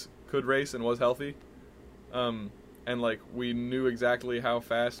race could race and was healthy, and like we knew exactly how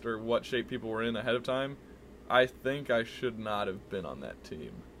fast or what shape people were in ahead of time, I think I should not have been on that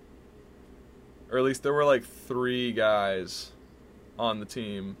team. Or at least there were like 3 guys on the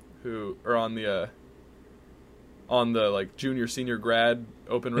team who are on the like junior senior grad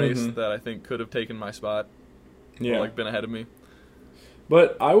open race that I think could have taken my spot. Or like been ahead of me.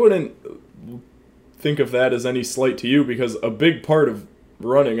 But I wouldn't think of that as any slight to you, because a big part of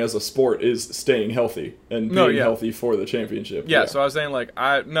running as a sport is staying healthy and being healthy for the championship. Yeah, so I was saying like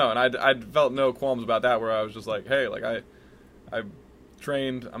I felt no qualms about that, where I was just like, hey, like I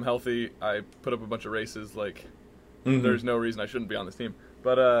trained, I'm healthy, I put up a bunch of races, like there's no reason I shouldn't be on this team.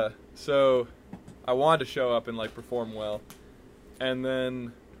 But so I wanted to show up and like perform well. And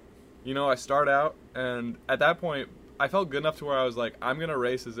then I start out, and at that point I felt good enough to where I was like, I'm going to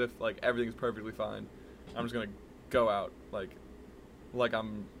race as if like everything's perfectly fine. I'm just going to go out like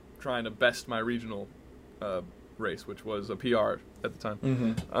I'm trying to best my regional race, which was a PR at the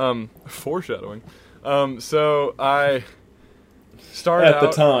time. Foreshadowing. So I started at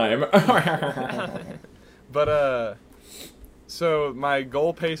the time. But so my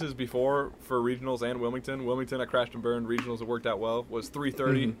goal paces before for regionals and Wilmington I crashed and burned. Regionals, it worked out well, was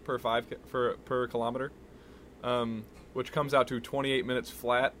 3:30 per kilometer, which comes out to 28 minutes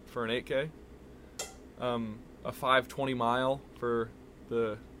flat for an 8K. A 5:20 mile for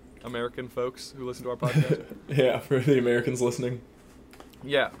the American folks who listen to our podcast. Yeah, for the Americans listening.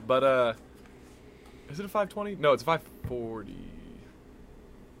 Yeah, but is it a 5:20? No, it's a 5:40.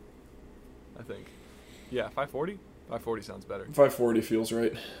 I think. Yeah, 540? 540 sounds better. 540 feels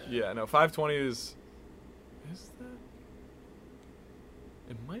right. Yeah, no, 520 is that?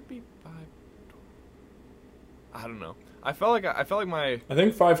 It might be 520. I don't know. I felt like my... I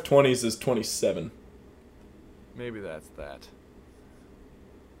think 520s is 27. Maybe that's that.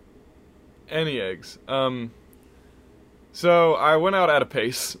 Any eggs. So I went out at a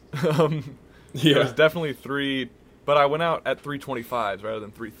pace. Yeah. It was definitely 3, but I went out at 325s rather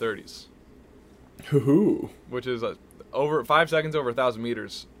than 330s. Hoo-hoo. Which is over 5 seconds over 1,000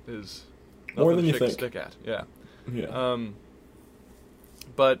 meters is more than you to think. Stick at. Yeah. Yeah.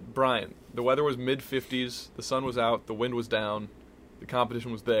 But Brian, the weather was mid-50s. The sun was out. The wind was down. The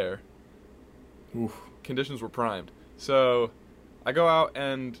competition was there. Oof. Conditions were primed. So I go out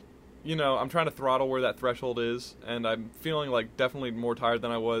and, I'm trying to throttle where that threshold is, and I'm feeling like definitely more tired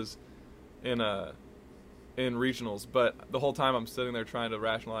than I was in regionals. But the whole time I'm sitting there trying to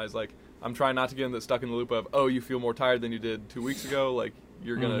rationalize, like, I'm trying not to get stuck in the loop of, oh, you feel more tired than you did 2 weeks ago, like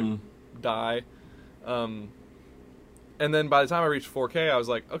you're gonna die. And then by the time I reached 4K, I was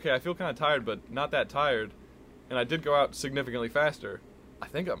like, okay, I feel kind of tired, but not that tired. And I did go out significantly faster. I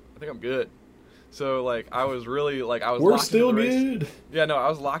think I'm good. So like I was really like I was. We're locked still into the race. good. Yeah, no, I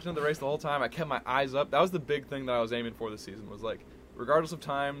was locked into the race the whole time. I kept my eyes up. That was the big thing that I was aiming for this season. Was like, regardless of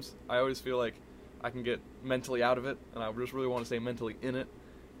times, I always feel like I can get mentally out of it, and I just really want to stay mentally in it.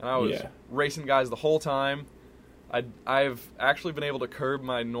 And I was racing guys the whole time. I've actually been able to curb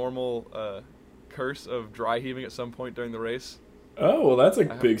my normal curse of dry heaving at some point during the race. Oh, well, that's a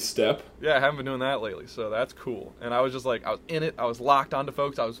big step. Yeah, I haven't been doing that lately, so that's cool. And I was just like, I was in it. I was locked onto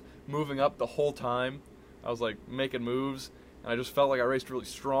folks. I was moving up the whole time. I was like making moves, and I just felt like I raced really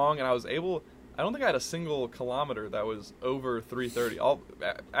strong. And I was able. I don't think I had a single kilometer that was over 3:30.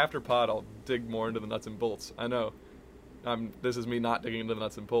 After pod, I'll dig more into the nuts and bolts. I know. This is me not digging into the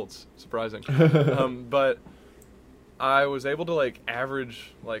nuts and bolts. Surprising. But I was able to like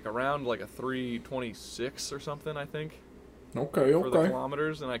average like around like a 3:26 or something, I think. Okay. For the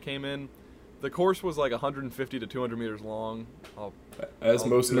kilometers, and I came in. The course was like 150 to 200 meters long. As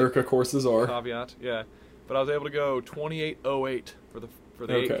most NERCA courses are. Caveat, yeah. But I was able to go 28:08 for the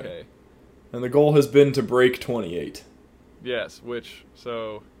 8K. And the goal has been to break 28. Yes,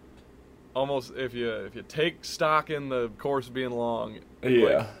 so almost if you take stock in the course being long,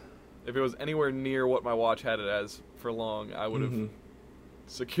 like, if it was anywhere near what my watch had it as for long, I would have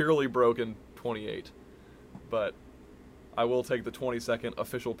securely broken 28. But I will take the 20-second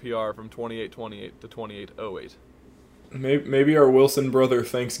official PR from 28:28 to 28:08. Maybe our Wilson brother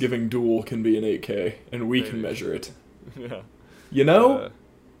Thanksgiving duel can be an 8K, and we can measure it. Yeah.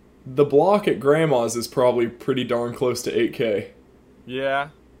 The block at Grandma's is probably pretty darn close to 8K. Yeah,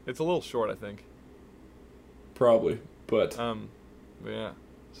 it's a little short, I think. Probably, but yeah.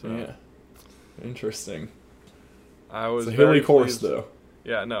 So yeah, interesting. I was it's a hilly course, pleased. though.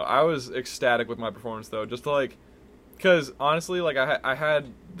 Yeah, no, I was ecstatic with my performance, though. Just to like, because honestly, like I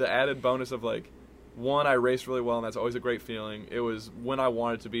had the added bonus of like, one, I raced really well, and that's always a great feeling. It was when I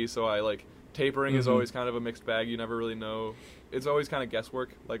wanted to be, so I like tapering is always kind of a mixed bag. You never really know. It's always kind of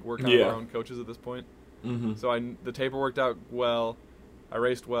guesswork. Like we're kind of our own coaches at this point. So the taper worked out well. I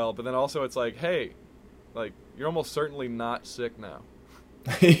raced well, but then also it's like, hey, like you're almost certainly not sick now.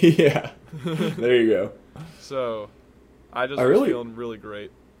 Yeah, there you go. So I was feeling really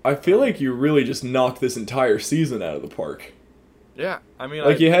great. I feel like you really just knocked this entire season out of the park. Yeah, I mean,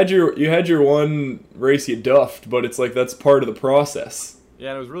 like you had your one race you duffed, but it's like that's part of the process. Yeah,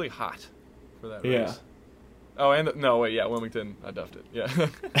 and it was really hot for that race. Yeah. Oh, and Wilmington, I duffed it. Yeah.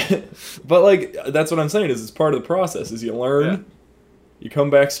 But like that's what I'm saying is it's part of the process. Is you learn, you come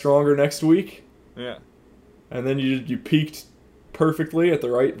back stronger next week. Yeah. And then you peaked perfectly at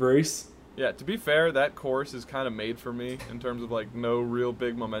the right race. Yeah, to be fair, that course is kind of made for me in terms of like no real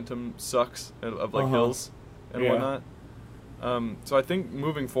big momentum sucks of like hills and whatnot. So I think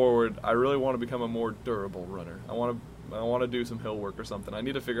moving forward, I really want to become a more durable runner. I want to do some hill work or something. I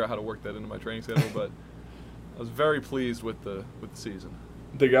need to figure out how to work that into my training schedule, but I was very pleased with the season.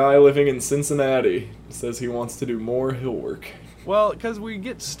 The guy living in Cincinnati says he wants to do more hill work. Well, because we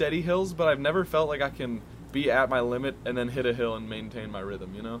get steady hills, but I've never felt like I can be at my limit and then hit a hill and maintain my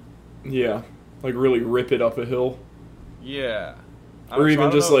rhythm, you know? Yeah, like really rip it up a hill. Yeah. Or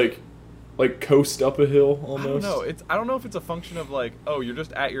even just like coast up a hill almost. I don't know. I don't know if it's a function of like, oh, you're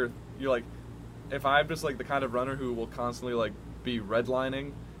just at you're like, if I'm just like the kind of runner who will constantly like be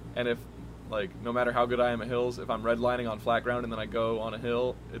redlining, and if like no matter how good I am at hills, if I'm redlining on flat ground and then I go on a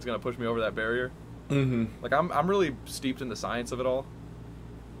hill, it's gonna push me over that barrier. Like I'm really steeped in the science of it all.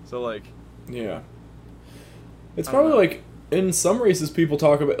 So like, yeah, it's probably like in some races, people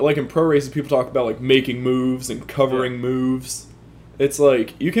talk about, like in pro races, people talk about like making moves and covering moves. It's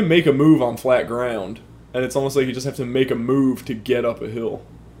like you can make a move on flat ground, and it's almost like you just have to make a move to get up a hill.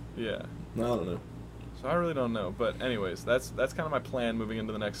 Yeah. I don't know. So I really don't know. But anyways, that's kind of my plan moving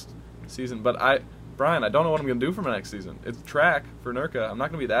into the next season. But Brian, I don't know what I'm gonna do for my next season. It's track for NERCA. I'm not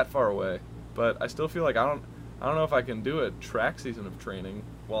gonna be that far away, but I still feel like I don't know if I can do a track season of training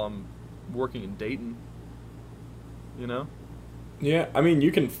while I'm working in Dayton. You know? Yeah, I mean,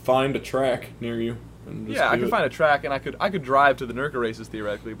 you can find a track near you. And just I could find a track, and I could drive to the NERCA races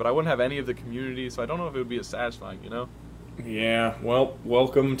theoretically, but I wouldn't have any of the community, so I don't know if it would be as satisfying, you know? Yeah, well,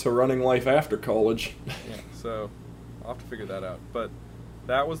 welcome to running life after college. Yeah, so I'll have to figure that out. But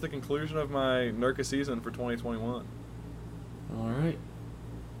that was the conclusion of my NERCA season for 2021. All right.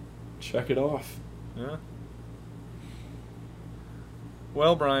 Check it off. Yeah.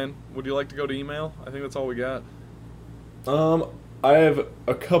 Well, Brian, would you like to go to email? I think that's all we got. I have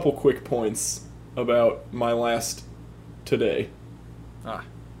a couple quick points about my last today.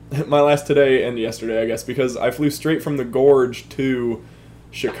 My last today and yesterday, I guess, because I flew straight from the Gorge to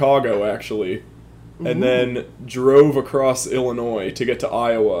Chicago, actually, and then drove across Illinois to get to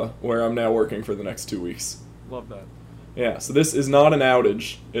Iowa, where I'm now working for the next 2 weeks. Love that. Yeah, so this is not an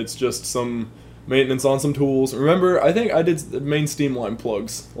outage. It's just some maintenance on some tools. Remember, I think I did the main steam line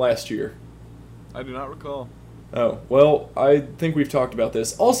plugs last year. I do not recall. Oh, well, I think we've talked about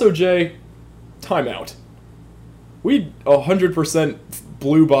this. Also, Jay, timeout. We 100%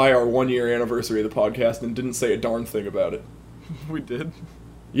 blew by our 1-year anniversary of the podcast and didn't say a darn thing about it. We did?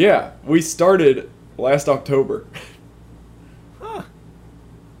 Yeah, we started last October. Huh.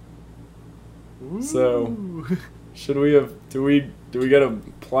 So, should we have... Do we get a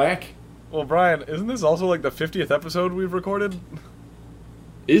plaque? Well, Brian, isn't this also like the 50th episode we've recorded?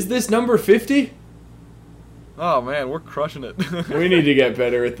 Is this number 50? Oh, man, we're crushing it. We need to get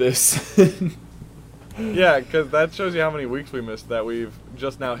better at this. Yeah, because that shows you how many weeks we missed that we've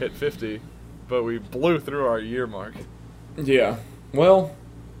just now hit 50, but we blew through our year mark. Yeah. Well,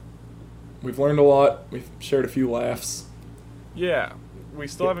 we've learned a lot. We've shared a few laughs. Yeah. We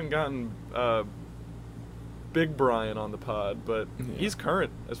still haven't gotten Big Brian on the pod, but he's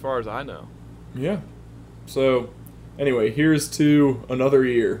current as far as I know. Yeah. So, anyway, here's to another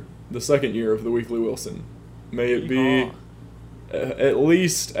year, the second year of the Weekly Wilson. May it be at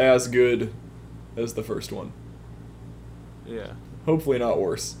least as good as the first one. Yeah. Hopefully not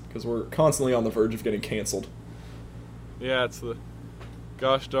worse, because we're constantly on the verge of getting canceled. Yeah, it's the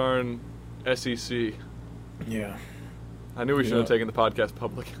gosh darn SEC. Yeah. I knew we should have taken the podcast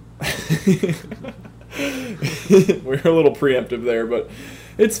public. We're a little preemptive there, but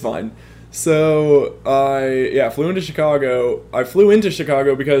it's fine. So, I flew into Chicago. I flew into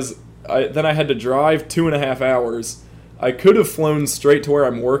Chicago because then I had to drive 2.5 hours. I could have flown straight to where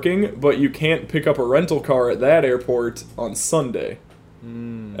I'm working, but you can't pick up a rental car at that airport on Sunday.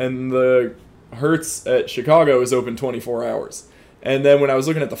 And the Hertz at Chicago is open 24 hours. And then when I was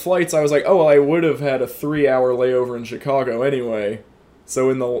looking at the flights, I was like, oh, well, I would have had a 3-hour layover in Chicago anyway. So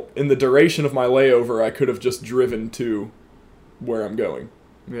in the duration of my layover, I could have just driven to where I'm going.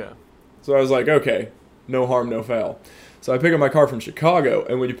 Yeah. So I was like, okay, no harm, no foul. So I pick up my car from Chicago,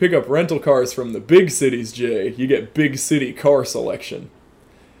 and when you pick up rental cars from the big cities, Jay, you get big city car selection.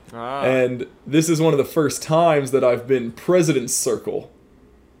 And this is one of the first times that I've been President's Circle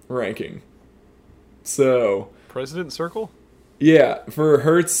ranking. So... President's Circle? Yeah, for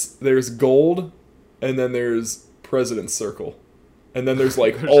Hertz, there's Gold, and then there's President's Circle. And then there's,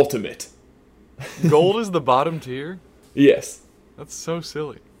 like, Ultimate. Gold is the bottom tier? Yes. That's so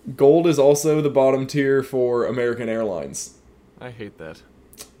silly. Gold is also the bottom tier for American Airlines. I hate that.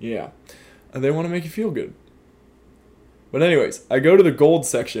 Yeah. And they want to make you feel good. But anyways, I go to the Gold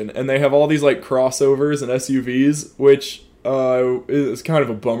section, and they have all these, like, crossovers and SUVs, which is kind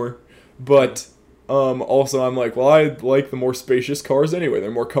of a bummer. But also I'm like, well, I like the more spacious cars anyway. They're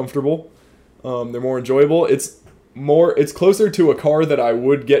more comfortable. They're more enjoyable. It's closer to a car that I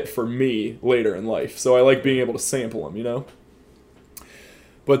would get for me later in life. So I like being able to sample them, you know?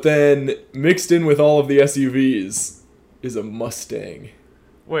 But then, mixed in with all of the SUVs, is a Mustang.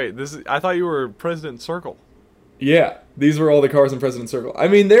 Wait, I thought you were President Circle. Yeah, these were all the cars in President Circle. I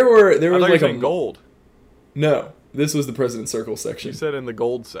mean, there was like a gold. No, this was the President Circle section. You said in the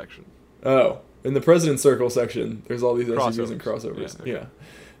gold section. Oh, in the President Circle section, there's all these SUVs and crossovers. Yeah, okay. Yeah,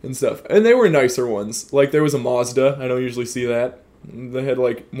 and stuff. And they were nicer ones. Like, there was a Mazda. I don't usually see that. They had,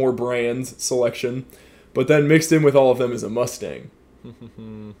 like, more brands selection. But then mixed in with all of them is a Mustang.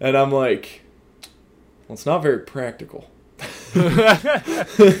 And I'm like, well, it's not very practical.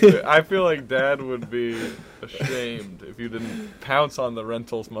 I feel like Dad would be ashamed if you didn't pounce on the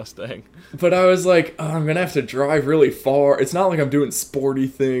rentals Mustang. But I was like, oh, I'm going to have to drive really far. It's not like I'm doing sporty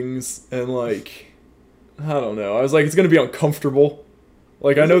things. And, like, I don't know. I was like, it's going to be uncomfortable.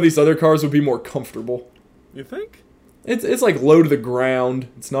 Like, I know these other cars would be more comfortable. You think? It's like low to the ground.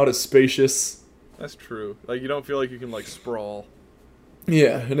 It's not as spacious. That's true. Like, you don't feel like you can, like, sprawl.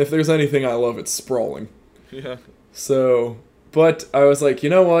 Yeah, and if there's anything I love, it's sprawling. Yeah. So, but I was like, you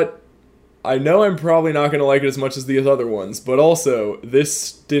know what? I know I'm probably not going to like it as much as these other ones, but also, this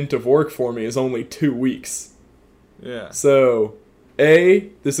stint of work for me is only 2 weeks. Yeah. So, A,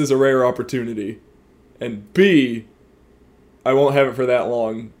 this is a rare opportunity, and B, I won't have it for that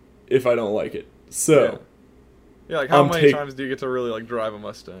long if I don't like it. So, yeah, like how many times do you get to really like drive a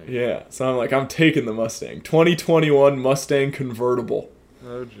Mustang? Yeah, so I'm like, I'm taking the Mustang. 2021 Mustang convertible.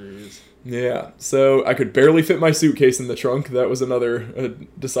 Oh, jeez. Yeah, so I could barely fit my suitcase in the trunk. That was another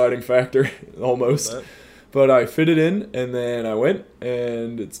deciding factor, almost. But I fit it in, and then I went,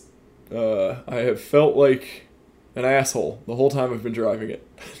 and it's. I have felt like an asshole the whole time I've been driving it.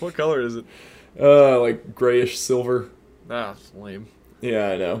 What color is it? Like grayish silver. Ah, it's lame. Yeah,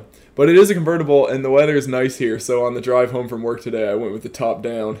 I know. But it is a convertible, and the weather is nice here, so on the drive home from work today, I went with the top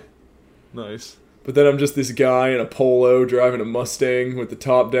down. Nice. But then I'm just this guy in a polo driving a Mustang with the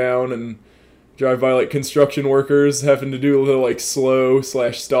top down and drive by like construction workers having to do a little like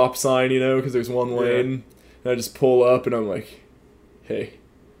slow/stop sign, you know, because there's one lane. And I just pull up and I'm like, hey.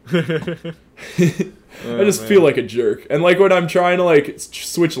 I just feel like a jerk. And like when I'm trying to like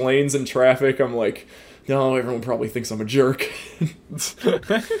switch lanes in traffic, I'm like, no, everyone probably thinks I'm a jerk. And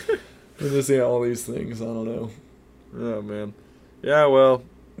just, all these things, I don't know. Oh, man. Yeah, well,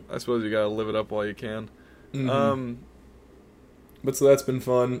 I suppose you gotta live it up while you can. Mm-hmm. But so that's been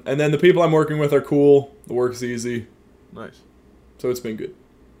fun. And then the people I'm working with are cool. The work's easy. Nice. So it's been good.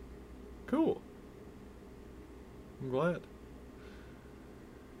 Cool. I'm glad.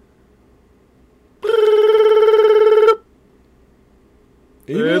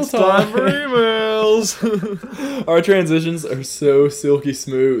 It's time for emails. Our transitions are so silky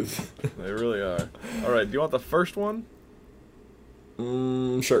smooth. They really are. All right, do you want the first one?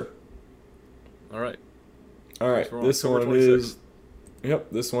 Sure. All right. This one is...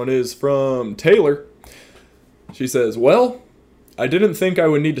 Yep, this one is from Taylor. She says, well, I didn't think I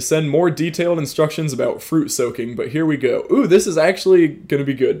would need to send more detailed instructions about fruit soaking, but here we go. Ooh, this is actually going to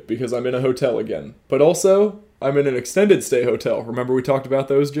be good because I'm in a hotel again. But also, I'm in an extended stay hotel. Remember we talked about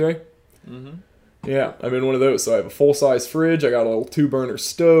those, Jay? Mm-hmm. Yeah, I'm in one of those. So I have a full-size fridge. I got a little 2-burner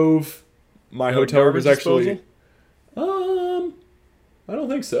stove. My hotel room is actually... I don't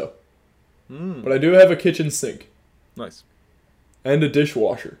think so. But I do have a kitchen sink. Nice. And a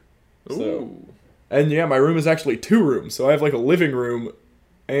dishwasher. Ooh. So, and yeah, my room is actually 2 rooms. So I have like a living room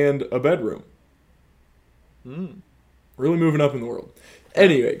and a bedroom. Really moving up in the world.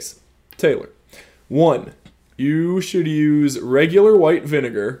 Anyways, Taylor. 1, you should use regular white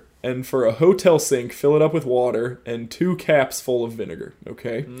vinegar, and for a hotel sink, fill it up with water and 2 caps full of vinegar,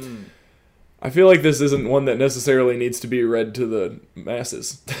 okay? I feel like this isn't one that necessarily needs to be read to the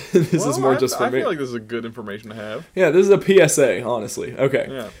masses. This is more just for me. I feel like this is a good information to have. Yeah, this is a PSA, honestly. Okay.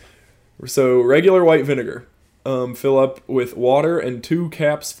 Yeah. So, regular white vinegar. Fill up with water and 2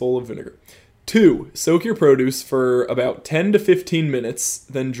 caps full of vinegar. 2, soak your produce for about 10 to 15 minutes,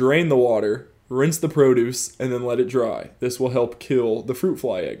 then drain the water, rinse the produce, and then let it dry. This will help kill the fruit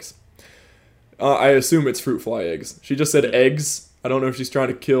fly eggs. I assume it's fruit fly eggs. She just said eggs. I don't know if she's trying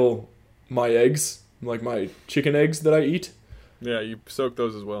to kill my eggs, like my chicken eggs that I eat. Yeah, you soak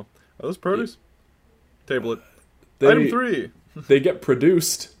those as well. Are those produce? Yeah. Table it. Item 3. They get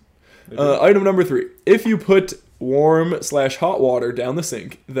produced. Item number 3. If you put warm/hot water down the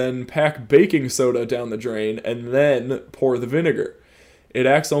sink, then pack baking soda down the drain, and then pour the vinegar. It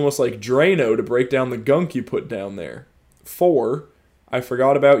acts almost like Drano to break down the gunk you put down there. 4, I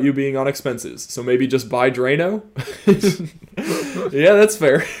forgot about you being on expenses, so maybe just buy Drano? Yeah, that's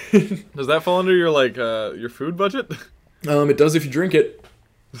fair. Does that fall under your food budget? It does if you drink it.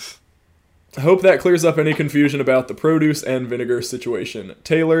 I hope that clears up any confusion about the produce and vinegar situation.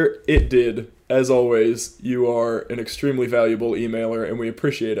 Taylor, it did. As always, you are an extremely valuable emailer, and we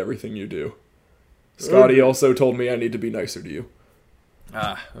appreciate everything you do. Scotty also told me I need to be nicer to you.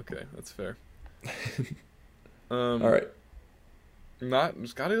 Ah, okay, that's fair. All right.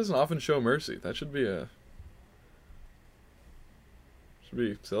 Scotty doesn't often show mercy. That should be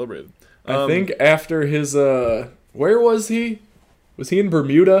celebrated. I think after his where was he? Was he in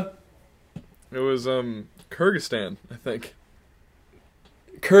Bermuda? It was Kyrgyzstan, I think.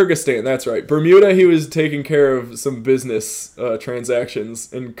 Kyrgyzstan, that's right. Bermuda, he was taking care of some business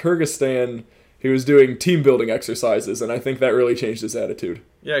transactions. In Kyrgyzstan, he was doing team building exercises, and I think that really changed his attitude.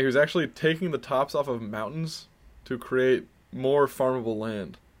 Yeah, he was actually taking the tops off of mountains to create more farmable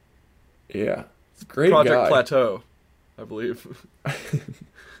land. Yeah. Great Project guy. Plateau, I believe.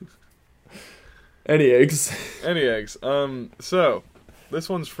 Any eggs? Any eggs. So, this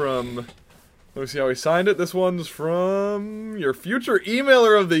one's from... Let me see how he signed it. This one's from your future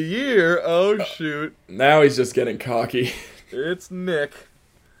emailer of the year. Oh, shoot. Now he's just getting cocky. It's Nick.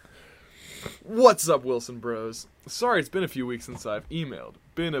 What's up, Wilson Bros? Sorry it's been a few weeks since I've emailed.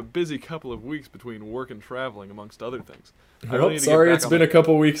 Been a busy couple of weeks between work and traveling, amongst other things. Sorry it's been a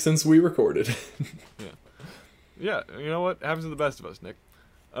couple weeks since we recorded. Yeah, you know what? Happens to the best of us, Nick.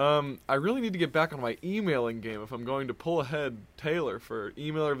 I really need to get back on my emailing game if I'm going to pull ahead Taylor for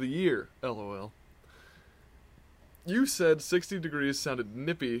Emailer of the Year. LOL. You said 60 degrees sounded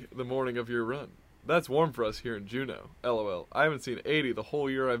nippy the morning of your run. That's warm for us here in Juneau. LOL. I haven't seen 80 the whole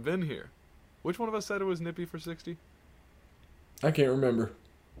year I've been here. Which one of us said it was nippy for 60? I can't remember.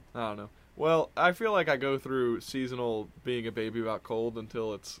 I don't know. Well, I feel like I go through seasonal being a baby about cold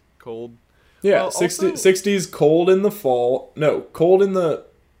until it's cold. Yeah, well, 60's cold in the fall. No, cold in the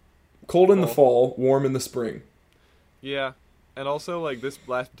fall, warm in the spring. Yeah. And also, like, this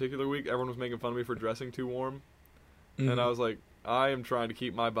last particular week, everyone was making fun of me for dressing too warm. And I was like, I am trying to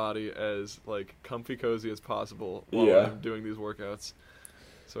keep my body as, like, comfy cozy as possible while I'm doing these workouts.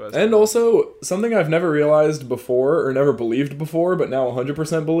 And also, something I've never realized before, or never believed before, but now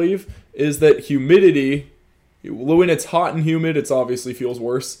 100% believe, is that humidity, when it's hot and humid, it obviously feels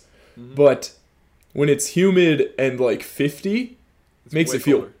worse. Mm-hmm. But when it's humid and, like, 50, it makes it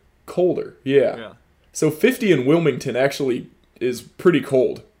feel colder. Yeah. So 50 in Wilmington actually is pretty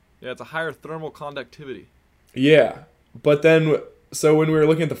cold. Yeah, it's a higher thermal conductivity. Yeah. But then, so when we were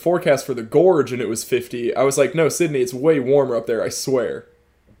looking at the forecast for the gorge and it was 50, I was like, no, Sydney, it's way warmer up there, I swear.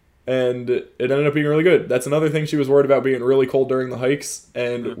 And it ended up being really good. That's another thing she was worried about, being really cold during the hikes,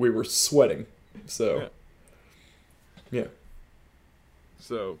 and we were sweating. So, yeah.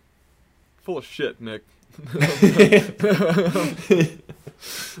 So, full of shit, Nick.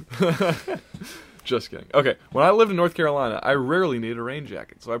 Just kidding. Okay, when I lived in North Carolina, I rarely needed a rain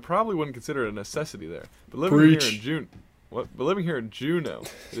jacket, so I probably wouldn't consider it a necessity there. But living here in Juneau,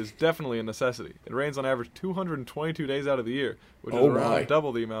 it is definitely a necessity. It rains on average 222 days out of the year, which is around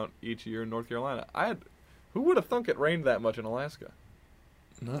double the amount each year in North Carolina. Who would have thunk it rained that much in Alaska?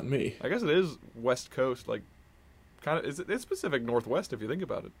 Not me. I guess it is West Coast, like, kind of. It's Pacific Northwest if you think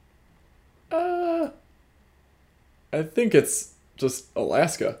about it. I think it's just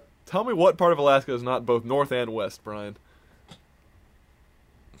Alaska. Tell me what part of Alaska is not both north and west, Brian.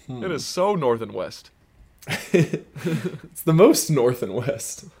 It is so north and west. It's the most north and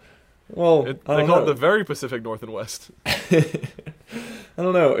west. Well, they call it the very Pacific North and West. I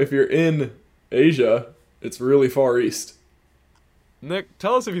don't know. If you're in Asia, it's really far east. Nick,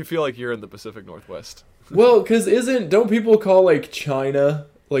 tell us if you feel like you're in the Pacific Northwest. Well, because don't people call, like, China,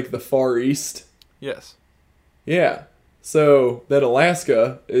 like, the far east? Yes. Yeah. So, then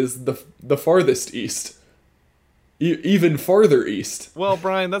Alaska is the farthest east. Even farther east. Well,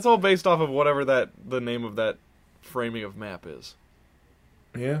 Brian, that's all based off of whatever the name of that framing of map is.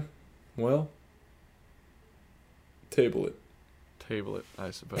 Yeah. Well. Table it. Table it,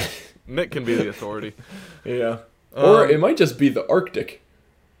 I suppose. Nick can be the authority. Yeah. Or it might just be the Arctic.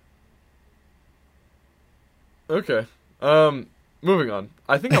 Okay. Moving on.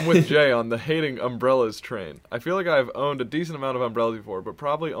 I think I'm with Jay on the hating umbrellas train. I feel like I've owned a decent amount of umbrellas before, but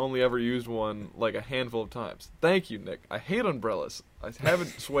probably only ever used one like a handful of times. Thank you, Nick. I hate umbrellas. I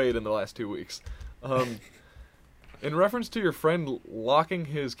haven't swayed in the last 2 weeks. In reference to your friend locking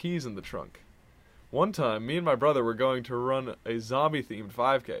his keys in the trunk. One time, me and my brother were going to run a zombie-themed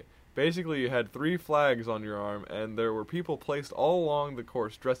 5K. Basically, you had 3 flags on your arm, and there were people placed all along the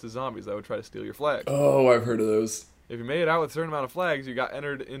course dressed as zombies that would try to steal your flag. Oh, I've heard of those. If you made it out with a certain amount of flags, you got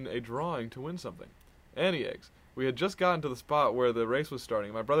entered in a drawing to win something. Any eggs. We had just gotten to the spot where the race was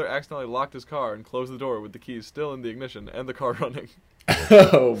starting. My brother accidentally locked his car and closed the door with the keys still in the ignition and the car running.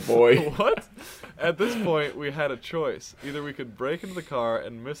 Oh, boy. What? At this point, we had a choice. Either we could break into the car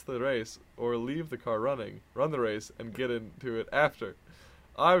and miss the race, or leave the car running, run the race, and get into it after.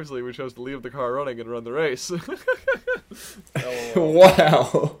 Obviously, we chose to leave the car running and run the race.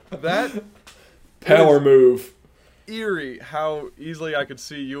 Wow. That power move. Eerie how easily I could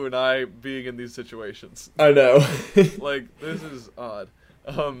see you and I being in these situations. I know. Like, this is odd.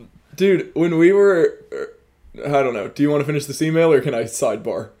 Dude, when we were... I don't know. Do you want to finish this email, or can I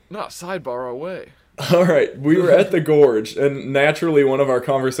sidebar? No, sidebar away. Alright, we were at the gorge, and naturally one of our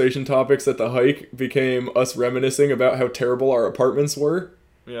conversation topics at the hike became us reminiscing about how terrible our apartments were.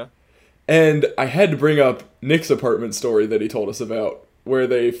 Yeah. And I had to bring up Nick's apartment story that he told us about, where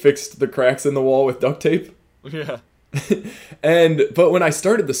they fixed the cracks in the wall with duct tape. Yeah. But when I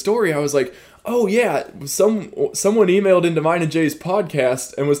started the story, I was like, oh yeah, someone emailed into mine and Jay's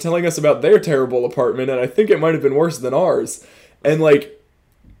podcast and was telling us about their terrible apartment, and I think it might have been worse than ours. And like,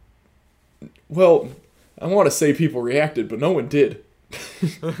 well, I want to say people reacted, but no one did.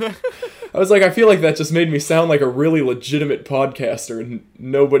 I was like, I feel like that just made me sound like a really legitimate podcaster, and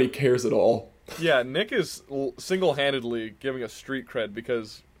nobody cares at all. Yeah, Nick is single-handedly giving us street cred,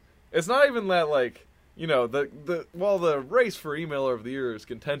 because it's not even that, like, you know, the race for emailer of the year is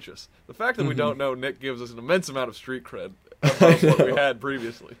contentious. The fact that we don't know Nick gives us an immense amount of street cred above what we had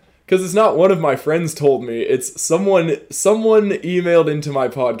previously. Because it's not one of my friends told me. It's someone emailed into my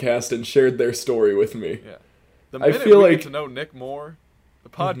podcast and shared their story with me. Yeah. The minute we get to know Nick more, the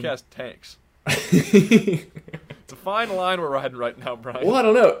podcast tanks. It's a fine line we're riding right now, Brian. Well, I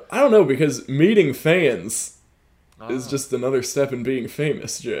don't know, because meeting fans is just another step in being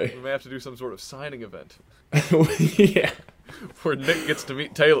famous, Jay. We may have to do some sort of signing event. Yeah. Where Nick gets to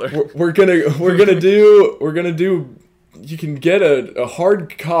meet Taylor. We're gonna do. You can get a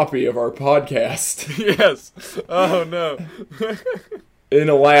hard copy of our podcast. Yes. Oh no. In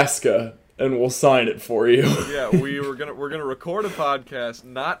Alaska, and we'll sign it for you. Yeah, we're gonna record a podcast,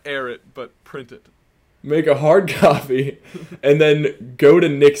 not air it, but print it. Make a hard copy, and then go to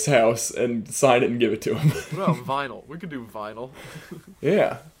Nick's house and sign it and give it to him. What about vinyl? We could do vinyl.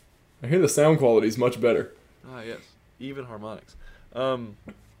 Yeah. I hear the sound quality is much better. Ah, yes. Even harmonics.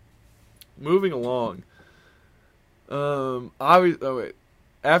 Moving along. After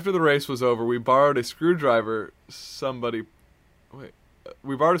the race was over, we borrowed a screwdriver. Somebody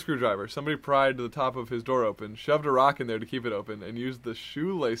pried to the top of his door open, shoved a rock in there to keep it open, and used the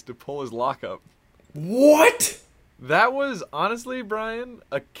shoelace to pull his lock up. What? That was, honestly, Brian,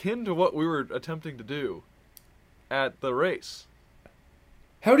 akin to what we were attempting to do at the race.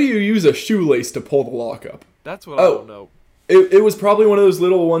 How do you use a shoelace to pull the lock up? That's what I don't know. It was probably one of those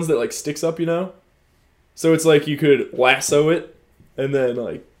little ones that, like, sticks up, you know? So it's like you could lasso it, and then,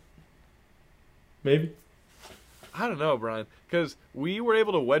 like, maybe? I don't know, Brian, because we were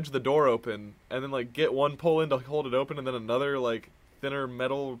able to wedge the door open, and then, like, get one pull in to hold it open, and then another, like, thinner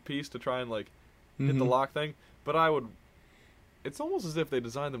metal piece to try and, like, hit the lock thing. But it's almost as if they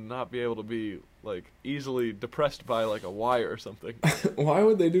designed them to not be able to be, like, easily depressed by, like, a wire or something. Why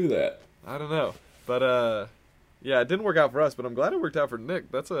would they do that? I don't know. But, yeah, it didn't work out for us, but I'm glad it worked out for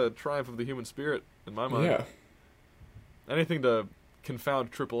Nick. That's a triumph of the human spirit, in my mind. Yeah. Anything to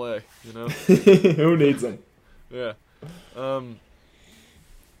confound AAA, you know? Who needs them? Yeah.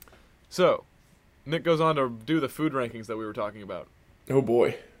 So, Nick goes on to do the food rankings that we were talking about. Oh,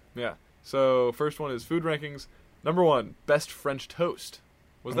 boy. Yeah. So, first one is food rankings. Number 1, best French toast.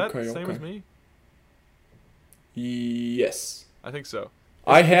 Was that the same as me? Yes. I think so.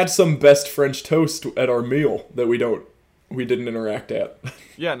 I had some best French toast at our meal that we didn't interact at.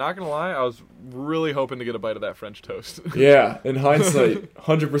 Yeah, not gonna lie, I was really hoping to get a bite of that French toast. Yeah, in hindsight,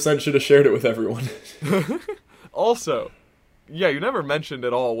 100% should have shared it with everyone. Also, yeah, you never mentioned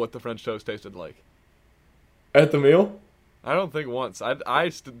at all what the French toast tasted like. At the meal? I don't think once. I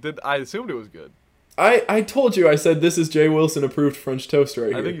assumed it was good. I told you, I said this is Jay Wilson approved French toast right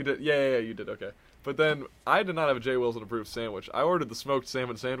here. I think you did. Yeah, you did. Okay. But then I did not have a Jay Wilson approved sandwich. I ordered the smoked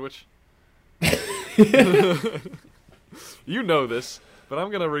salmon sandwich. You know this, but I'm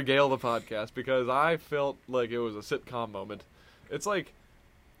going to regale the podcast because I felt like it was a sitcom moment. It's like,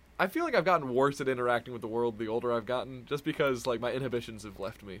 I feel like I've gotten worse at interacting with the world the older I've gotten, just because like my inhibitions have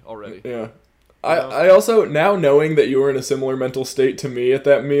left me already. Yeah. I also, now knowing that you were in a similar mental state to me at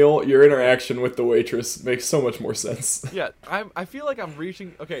that meal, your interaction with the waitress makes so much more sense. Yeah, I feel like I'm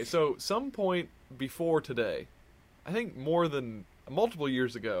reaching... Okay, so some point before today, I think more than multiple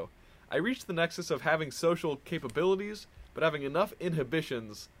years ago, I reached the nexus of having social capabilities, but having enough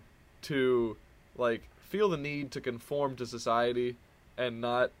inhibitions to, like, feel the need to conform to society and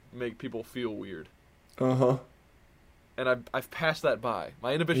not make people feel weird. Uh-huh. And I've passed that by.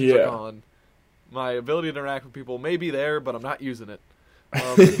 My inhibitions are gone. My ability to interact with people may be there, but I'm not using it.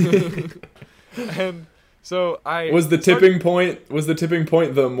 And so was the tipping point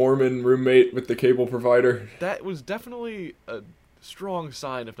the Mormon roommate with the cable provider? That was definitely a strong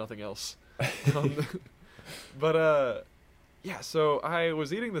sign, if nothing else. But yeah. So I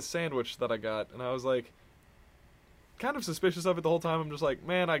was eating the sandwich that I got, and I was like, kind of suspicious of it the whole time. I'm just like,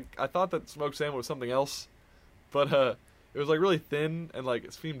 man, I thought that smoked salmon was something else, but it was, like, really thin, and, like,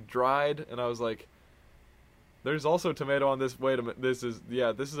 it seemed dried, and I was like, there's also tomato on this. Wait a minute, this is a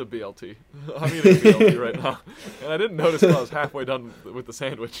BLT. I'm eating a BLT right now. And I didn't notice until I was halfway done with the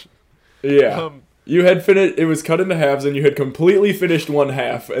sandwich. Yeah. You had finished, it was cut into halves, and you had completely finished one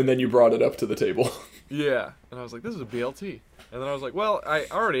half, and then you brought it up to the table. Yeah. And I was like, this is a BLT. And then I was like, well, I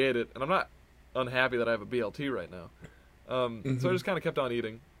already ate it, and I'm not unhappy that I have a BLT right now. So I just kind of kept on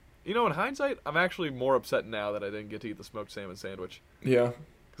eating. You know, in hindsight, I'm actually more upset now that I didn't get to eat the smoked salmon sandwich. Yeah.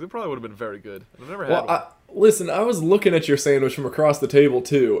 Because it probably would have been very good. I've never had one. Listen, I was looking at your sandwich from across the table,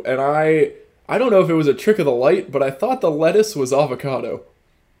 too, and I don't know if it was a trick of the light, but I thought the lettuce was avocado.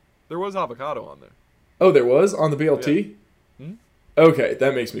 There was avocado on there. Oh, there was? On the BLT? Yeah. Hmm? Okay,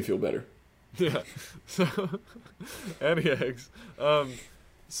 that makes me feel better. Yeah. So, and eggs.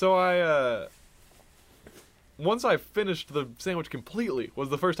 So I, once I finished the sandwich completely, was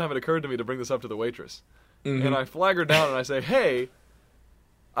the first time it occurred to me to bring this up to the waitress. Mm-hmm. And I flag her down and I say, hey,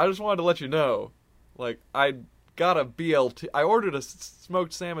 I just wanted to let you know, like, I got a BLT. I ordered a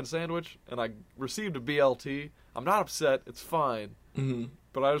smoked salmon sandwich, and I received a BLT. I'm not upset. It's fine. Mm-hmm.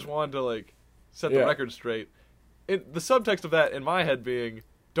 But I just wanted to, like, set the record straight. The subtext of that in my head being,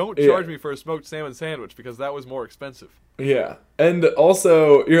 don't charge me for a smoked salmon sandwich, because that was more expensive. Yeah. And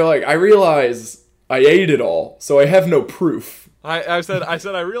also, you're like, I realize I ate it all, so I have no proof. I said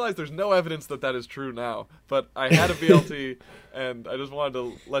I realize there's no evidence that is true now, but I had a BLT, and I just wanted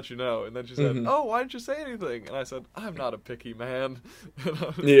to let you know. And then she said, oh, why didn't you say anything? And I said, I'm not a picky man.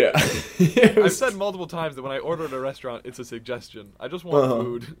 Yeah. I've said multiple times that when I order at a restaurant, it's a suggestion. I just want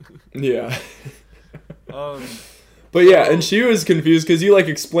food. Yeah. But yeah, and she was confused because you, like,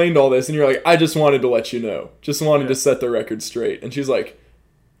 explained all this, and you're like, I just wanted to let you know. Just wanted to set the record straight. And she's like,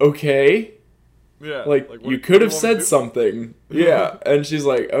 okay. Yeah. Like you could have said something. Yeah. And she's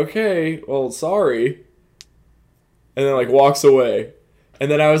like, okay, well, sorry. And then, like, walks away.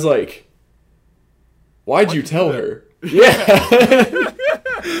 And then I was like, why'd you tell her? Yeah. I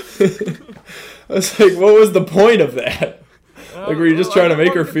was like, what was the point of that? Like, were you just trying to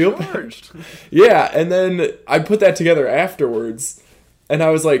make her feel bad? Yeah, and then I put that together afterwards, and I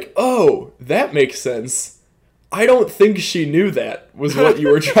was like, oh, that makes sense. I don't think she knew that was what you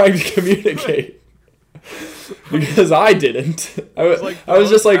were trying to communicate. Because I didn't. I was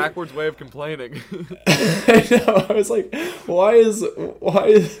just like, backwards way of complaining. I know. I was like, what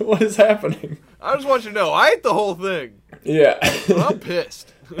is happening? I just want you to know, I ate the whole thing. Yeah. I'm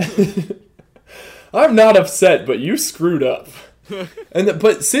pissed. I'm not upset, but you screwed up.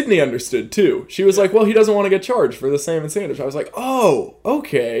 But Sydney understood too. She was like, well, he doesn't want to get charged for the salmon sandwich. I was like, oh,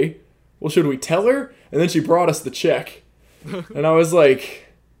 okay. Well, should we tell her? And then she brought us the check. And I was like,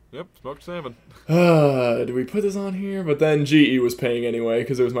 yep, smoked salmon. Do we put this on here? But then GE was paying anyway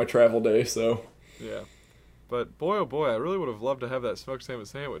because it was my travel day, so. Yeah. But boy, oh boy, I really would have loved to have that smoked salmon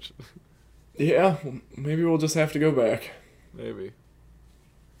sandwich. Yeah, maybe we'll just have to go back. Maybe.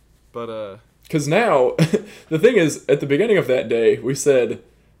 But, because now, the thing is, at the beginning of that day, we said,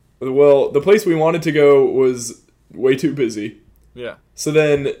 well, the place we wanted to go was way too busy. Yeah. So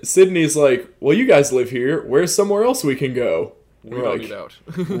then Sydney's like, well, you guys live here. Where's somewhere else we can go? We don't eat out.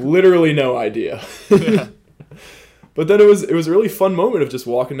 Literally no idea. Yeah. But then it was a really fun moment of just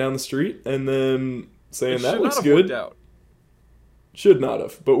walking down the street and then saying, that looks good. Should not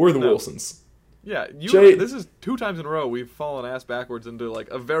have, but we're the Wilsons. Yeah, this is 2 times in a row we've fallen ass backwards into, like,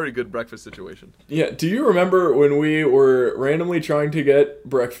 a very good breakfast situation. Yeah, do you remember when we were randomly trying to get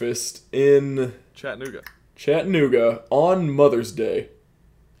breakfast in Chattanooga on Mother's Day?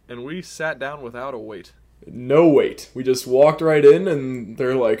 And we sat down without a wait. No wait. We just walked right in, and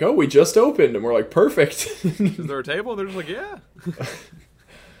they're like, oh, we just opened. And we're like, perfect. Is there a table? And they're just like, yeah.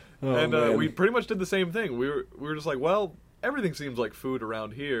 And we pretty much did the same thing. We were just like, well, everything seems like food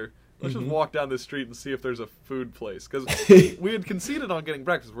around here. Let's just walk down this street and see if there's a food place. Because we had conceded on getting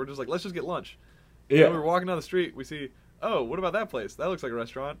breakfast. We're just like, let's just get lunch. Yeah. And we were walking down the street. We see, oh, what about that place? That looks like a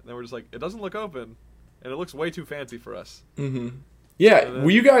restaurant. And then we're just like, it doesn't look open. And it looks way too fancy for us. Mm-hmm. Yeah,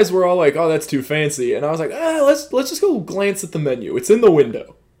 well, you guys were all like, oh, that's too fancy. And I was like, let's just go glance at the menu. It's in the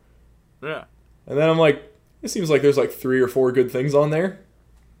window. Yeah. And then I'm like, it seems like there's like 3 or 4 good things on there.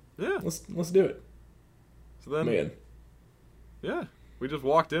 Yeah. Let's do it. So then, man. Yeah. We just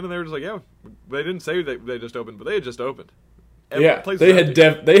walked in and they were just like, yeah, they didn't say they just opened, but they had just opened. Yeah, they had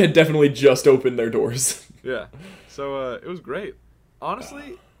definitely just opened their doors. Yeah. So it was great.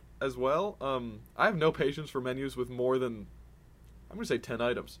 Honestly, as well, I have no patience for menus with more than, I'm going to say 10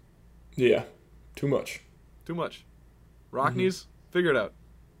 items. Yeah. Too much. Too much. Rockneys, figure it out.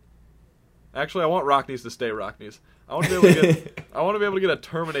 Actually, I want Rockneys to stay Rockneys. I want to be able to get a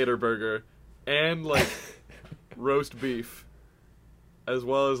Terminator burger and, like, roast beef. As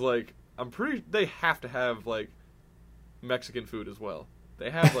well as, like, they have to have, like, Mexican food as well. They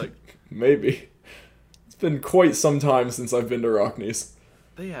have, like... Maybe. It's been quite some time since I've been to Rockneys.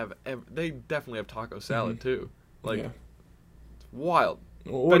 they definitely have taco salad too. Like, Yeah. it's wild.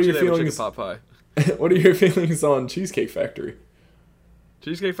 Well, what are your feelings? Chicken pot pie. What are your feelings on Cheesecake Factory?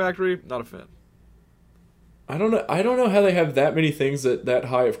 Cheesecake Factory, not a fan. I don't know how they have that many things that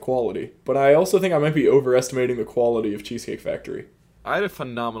high of quality, but I also think I might be overestimating the quality of Cheesecake Factory. I had a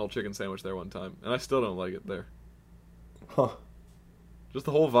phenomenal chicken sandwich there one time, and I still don't like it there. Huh. Just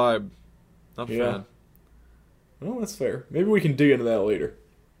the whole vibe. Not a fan. Well, that's fair. Maybe we can dig into that later.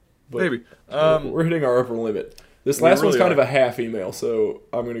 But Maybe. We're hitting our upper limit. This last one's kind of a half email, so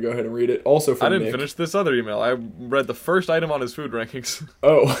I'm going to go ahead and read it. Also from I didn't Nick. finish this other email. I read the first item on his food rankings.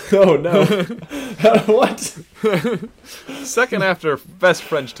 Oh no. What? Second after best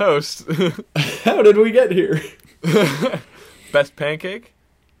French toast. How did we get here? Best pancake,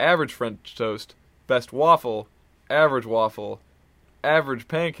 average French toast, best waffle, average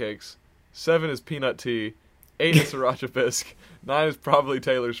pancakes, 7 is peanut tea, 8 is sriracha bisque, 9 is probably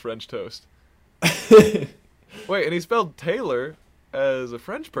Taylor's French toast. Wait, and he spelled Taylor as a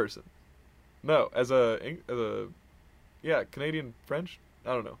French person. No, as a Canadian French?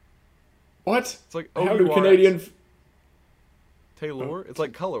 I don't know. What? It's like How do O-U-R-S. Canadian... Taylor? Oh. It's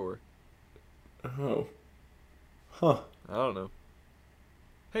like color. Oh. Huh. I don't know.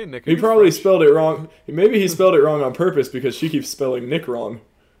 Hey, Nick. He probably spelled it wrong. Maybe he spelled it wrong on purpose because she keeps spelling Nick wrong.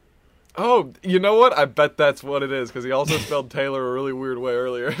 Oh, you know what? I bet that's what it is, because he also spelled Taylor a really weird way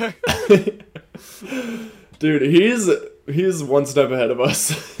earlier. Dude, he's one step ahead of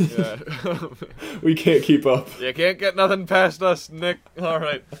us. Yeah. We can't keep up. You can't get nothing past us, Nick. All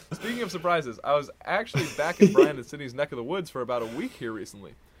right. Speaking of surprises, I was actually back in Bryan and Sydney's neck of the woods for about a week here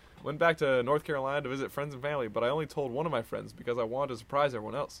recently. Went back to North Carolina to visit friends and family, but I only told one of my friends because I wanted to surprise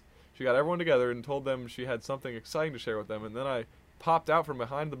everyone else. She got everyone together and told them she had something exciting to share with them, and then I popped out from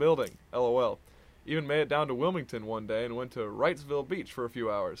behind the building. LOL. Even made it down to Wilmington one day and went to Wrightsville Beach for a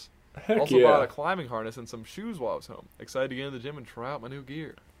few hours. Heck Also yeah. bought a climbing harness and some shoes while I was home. Excited to get in the gym and try out my new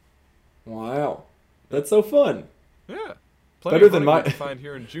gear. Wow. That's so fun. Yeah. Plenty Better of than running my... you can find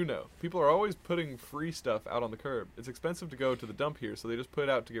here in Juneau. People are always putting free stuff out on the curb. It's expensive to go to the dump here, so they just put it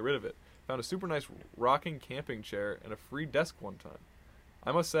out to get rid of it. Found a super nice rocking camping chair and a free desk one time.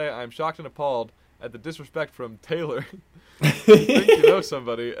 I must say, I'm shocked and appalled at the disrespect from Taylor. You think you know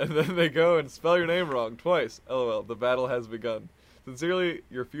somebody, and then they go and spell your name wrong twice. LOL, the battle has begun. Sincerely,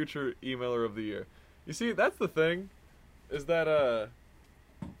 your future emailer of the year. You see, that's the thing, is that,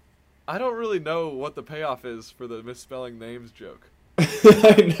 I don't really know what the payoff is for the misspelling names joke.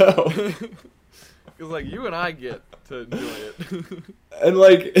 I know. Because, like, you and I get to enjoy it. And,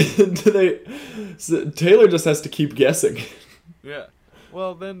 like, Taylor just has to keep guessing. Yeah.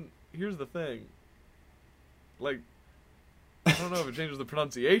 Well, then, here's the thing. Like, I don't know if it changes the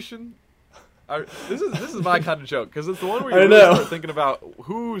pronunciation. This is my kind of joke, because it's the one where you really start thinking about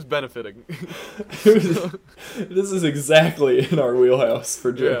who's benefiting. This is exactly in our wheelhouse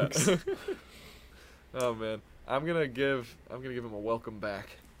for jokes. Yeah. Oh man, I'm gonna give him a welcome back.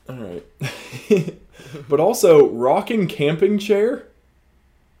 All right. But also, rocking camping chair.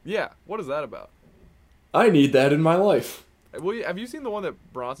 Yeah, what is that about? I need that in my life. Well, have you seen the one that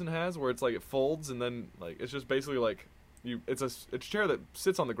Bronson has, where it's like it folds and then like it's just basically like it's a chair that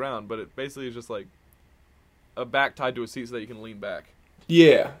sits on the ground, but it basically is just like a back tied to a seat so that you can lean back.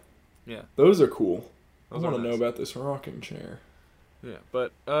 Yeah. Yeah. Those are cool. Those I want to nice. know about this rocking chair. Yeah,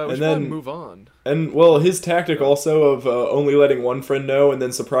 but we should probably move on. And, well, his tactic also of only letting one friend know and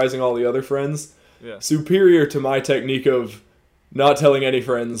then surprising all the other friends, Yeah. superior to my technique of not telling any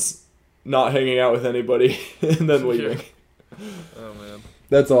friends, not hanging out with anybody, and then leaving. Yeah. Oh, man.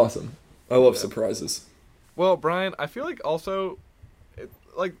 That's awesome. I love surprises. Well, Brian, I feel like also,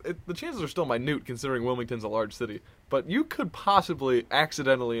 the chances are still minute considering Wilmington's a large city, but you could possibly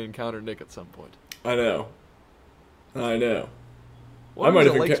accidentally encounter Nick at some point. I know. What I might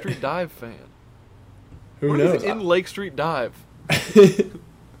if he's have a Lake Street Dive fan? Who What knows? if he's in Lake Street Dive?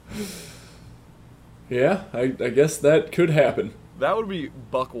 Yeah, I guess that could happen. That would be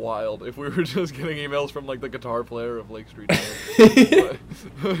buck wild if we were just getting emails from like the guitar player of Lake Street Dive.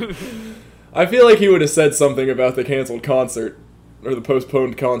 I feel like he would have said something about the canceled concert or the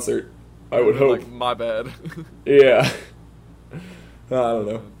postponed concert. I would hope. Like, my bad. Yeah. I don't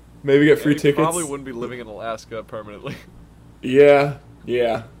know. Maybe get free he tickets. Probably wouldn't be living in Alaska permanently. Yeah.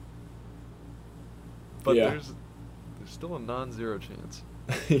 But Yeah. there's still a non-zero chance.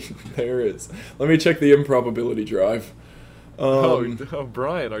 There is. Let me check the improbability drive.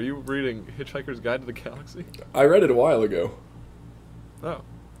 Brian, are you reading Hitchhiker's Guide to the Galaxy? I read it a while ago. Oh,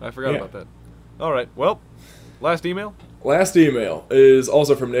 I forgot about that. All right, well, last email? Last email is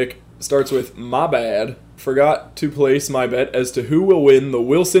also from Nick. starts with, my bad. Forgot to place my bet as to who will win the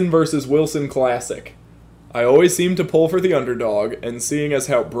Wilson versus Wilson Classic. I always seem to pull for the underdog, and seeing as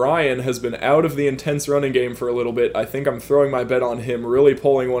how Bryan has been out of the intense running game for a little bit, I think I'm throwing my bet on him really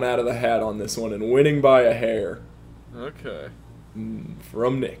pulling one out of the hat on this one and winning by a hair. Okay.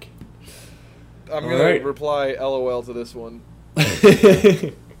 From Nick. I'm going to reply LOL to this one.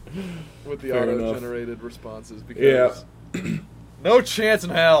 With the auto-generated responses, because no chance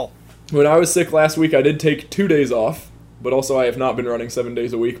in hell. When I was sick last week, I did take 2 days off. But also I have not been running 7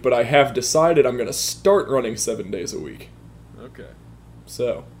 days a week, but I have decided I'm going to start running 7 days a week. Okay.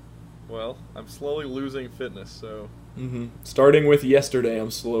 So. Well, I'm slowly losing fitness, so. Starting with yesterday,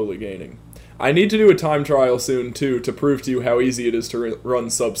 I'm slowly gaining. I need to do a time trial soon, too, to prove to you how easy it is to run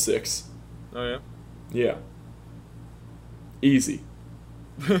sub 6. Oh, yeah? Yeah. Easy.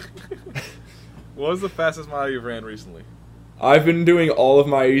 What was the fastest mile you've ran recently? I've been doing all of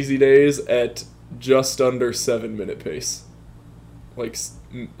my easy days at just under 7-minute pace. Like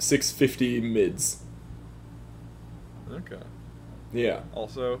 6:50 mids. Okay. Yeah.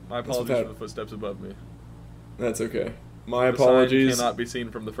 Also, my apologies for the footsteps above me. That's okay. My the apologies. Sign cannot be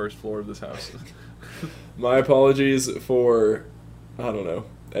seen from the first floor of this house. My apologies for, I don't know,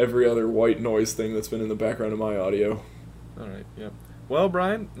 every other white noise thing that's been in the background of my audio. Alright, yeah. Well,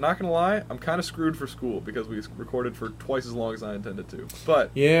 Brian, not gonna lie, I'm kind of screwed for school because we recorded for twice as long as I intended to.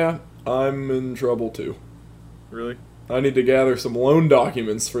 But yeah, I'm in trouble too. Really? I need to gather some loan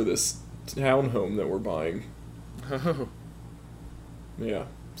documents for this townhome that we're buying. Oh. Yeah.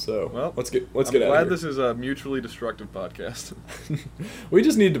 So well, let's get out of here. here. I'm glad this is a mutually destructive podcast. We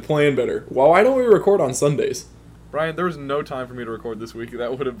just need to plan better. Well, why don't we record on Sundays? Brian, there was no time for me to record this week.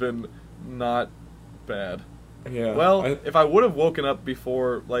 That would have been not bad. Yeah. Well, if I would have woken up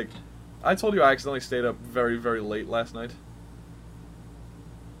before, like, I told you I accidentally stayed up very, very late last night.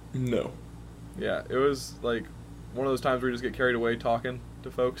 No. Yeah, it was, like, one of those times where you just get carried away talking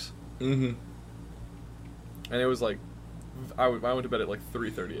to folks. Mm-hmm. And it was, like, I went to bed at, like,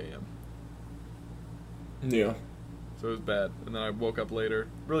 3:30 a.m. Yeah. So it was bad. And then I woke up later,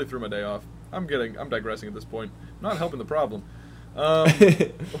 really threw my day off. I'm digressing at this point. Not helping the problem.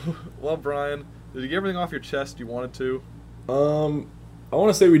 Well, Brian, did you get everything off your chest you wanted to? I want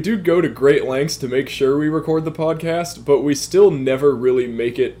to say we do go to great lengths to make sure we record the podcast, but we still never really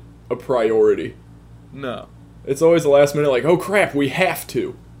make it a priority. No. It's always the last minute, like, oh crap, we have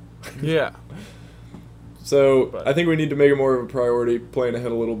to. Yeah. So, I think we need to make it more of a priority, plan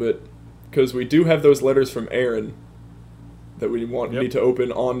ahead a little bit, because we do have those letters from Aaron that we need to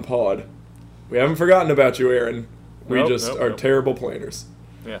open on pod. We haven't forgotten about you, Aaron. We are terrible planners.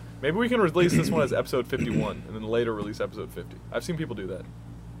 Yeah. Maybe we can release this one as episode 51, and then later release episode 50. I've seen people do that.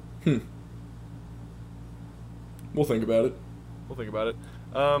 We'll think about it.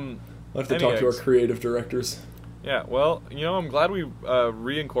 I'll have to talk to our creative directors. Yeah, well, I'm glad we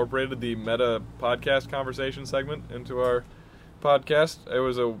reincorporated the meta podcast conversation segment into our podcast. It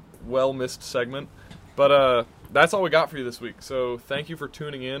was a well-missed segment. But that's all we got for you this week. So thank you for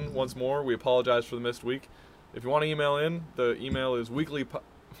tuning in once more. We apologize for the missed week. If you want to email in, the email is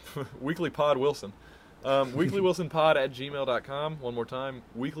weeklypodwilson. weeklywilsonpod@gmail.com. One more time,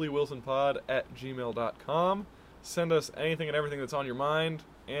 weeklywilsonpod@gmail.com. Send us anything and everything that's on your mind.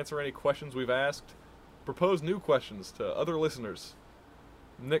 Answer any questions we've asked. Propose new questions to other listeners.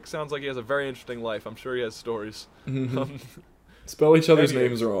 Nick sounds like he has a very interesting life. I'm sure he has stories. Spell each other's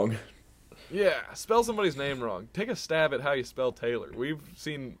names wrong. Yeah, spell somebody's name wrong. Take a stab at how you spell Taylor. We've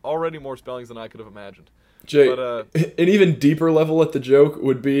seen already more spellings than I could have imagined. Jay, an even deeper level at the joke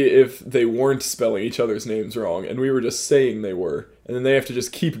would be if they weren't spelling each other's names wrong, and we were just saying they were, and then they have to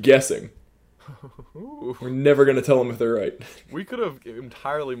just keep guessing. We're never going to tell them if they're right. We could have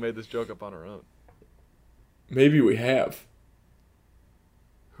entirely made this joke up on our own. Maybe we have.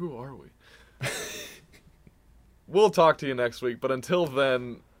 Who are we? We'll talk to you next week, but until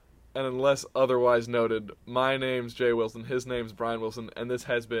then, and unless otherwise noted, my name's Jay Wilson, his name's Bryan Wilson, and this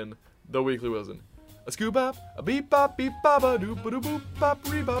has been The Weekly Wilson. A scoop bop, a beep bop, beep bop, a doop a doop boop bop,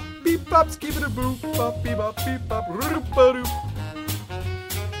 re bop, beep bop, skip it a boop bop, beep bop, beep bop, roop a doop.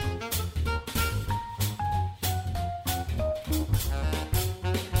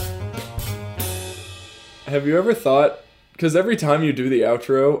 Have you ever thought, because every time you do the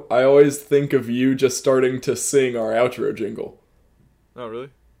outro, I always think of you just starting to sing our outro jingle. Oh,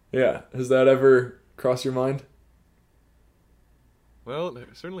 really? Yeah. Has that ever crossed your mind? Well, it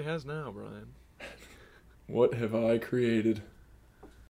certainly has now, Brian. What have I created?